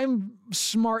 I'm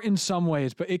smart in some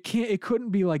ways, but it can't. It couldn't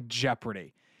be like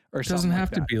Jeopardy or It something. doesn't like have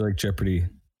to that. be like Jeopardy.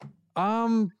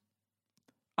 I'm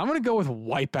gonna go with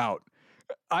Wipeout.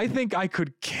 I think I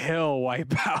could kill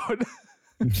Wipeout.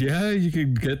 Yeah, you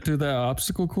could get through that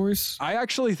obstacle course. I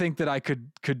actually think that I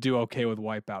could do okay with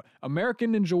Wipeout.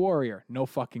 American Ninja Warrior, no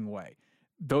fucking way.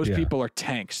 Those Yeah. people are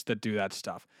tanks that do that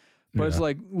stuff. But it's Yeah.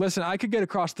 like, listen, I could get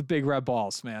across the big red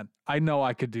balls, man. I know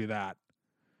I could do that.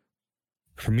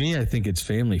 For me, I think it's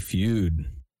Family Feud.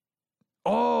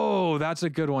 Oh, that's a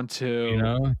good one too. You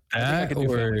know, I think I that could do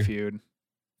Family or Feud.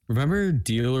 remember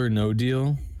Deal or No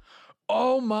Deal?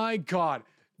 Oh my God.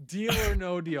 Deal or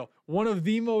No Deal. One of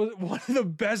the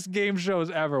best game shows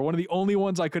ever. One of the only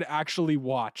ones I could actually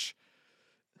watch.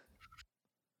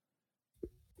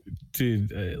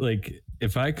 Dude, like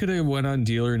if I could have went on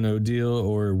Deal or No Deal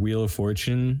or Wheel of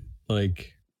Fortune,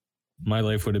 like my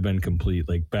life would have been complete.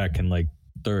 Like back in like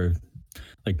the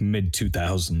mid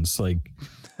 2000s, like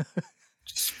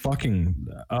just fucking.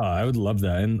 I would love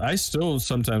that, and I still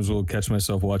sometimes will catch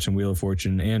myself watching Wheel of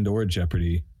Fortune and or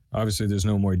Jeopardy. Obviously, there's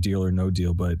no more Deal or No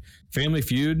Deal, but Family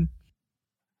Feud.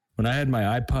 When I had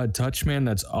my iPod Touch, man,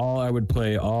 that's all I would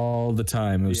play all the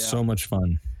time. It was Yeah. so much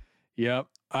fun. Yep.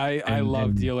 I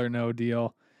love Deal or No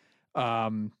Deal. I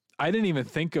didn't even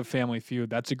think of Family Feud.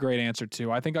 That's a great answer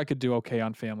too. I think I could do okay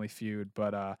on Family Feud,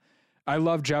 but I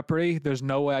love Jeopardy. There's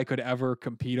no way I could ever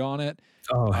compete on it.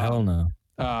 Oh hell no!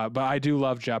 But I do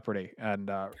love Jeopardy, and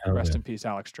rest yeah. in peace,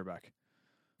 Alex Trebek.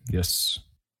 Yes.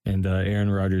 And Aaron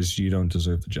Rodgers, you don't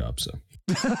deserve the job. So,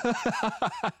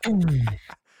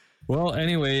 well,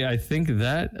 anyway, I think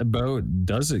that about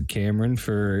does it, Cameron,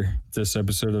 for this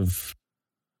episode of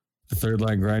the Third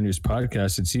Line Grinders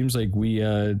podcast. It seems like we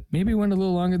maybe went a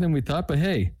little longer than we thought, but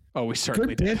hey, Oh, we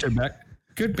certainly good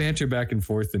did. banter back and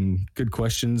forth, and good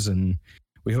questions. And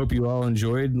we hope you all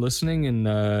enjoyed listening.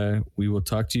 And we will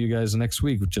talk to you guys next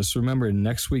week. Just remember,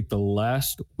 next week, the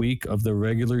last week of the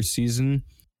regular season.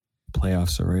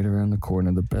 Playoffs are right around the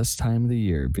corner. The best time of the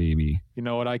year, baby. You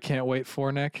know what I can't wait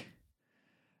for, Nick?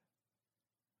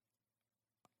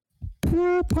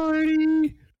 Pool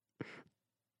party.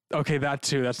 Okay, that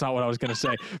too. That's not what I was going to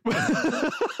say.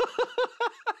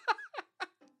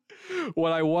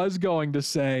 What I was going to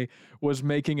say was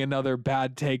making another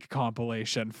bad take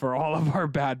compilation for all of our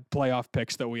bad playoff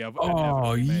picks that we have.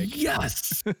 Oh, make.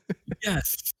 yes.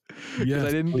 Yes. Because Yes,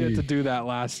 I didn't get to please. do that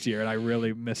last year, and I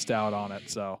really missed out on it.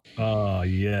 So Oh,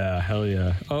 yeah. Hell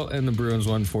yeah. Oh, and the Bruins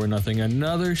won 4-0.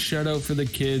 Another shutout for the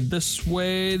kid. The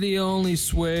Sway, the only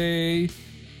Sway.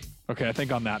 okay, I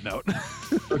think on that note.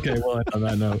 Okay, well, on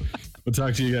that note, we'll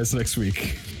talk to you guys next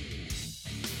week.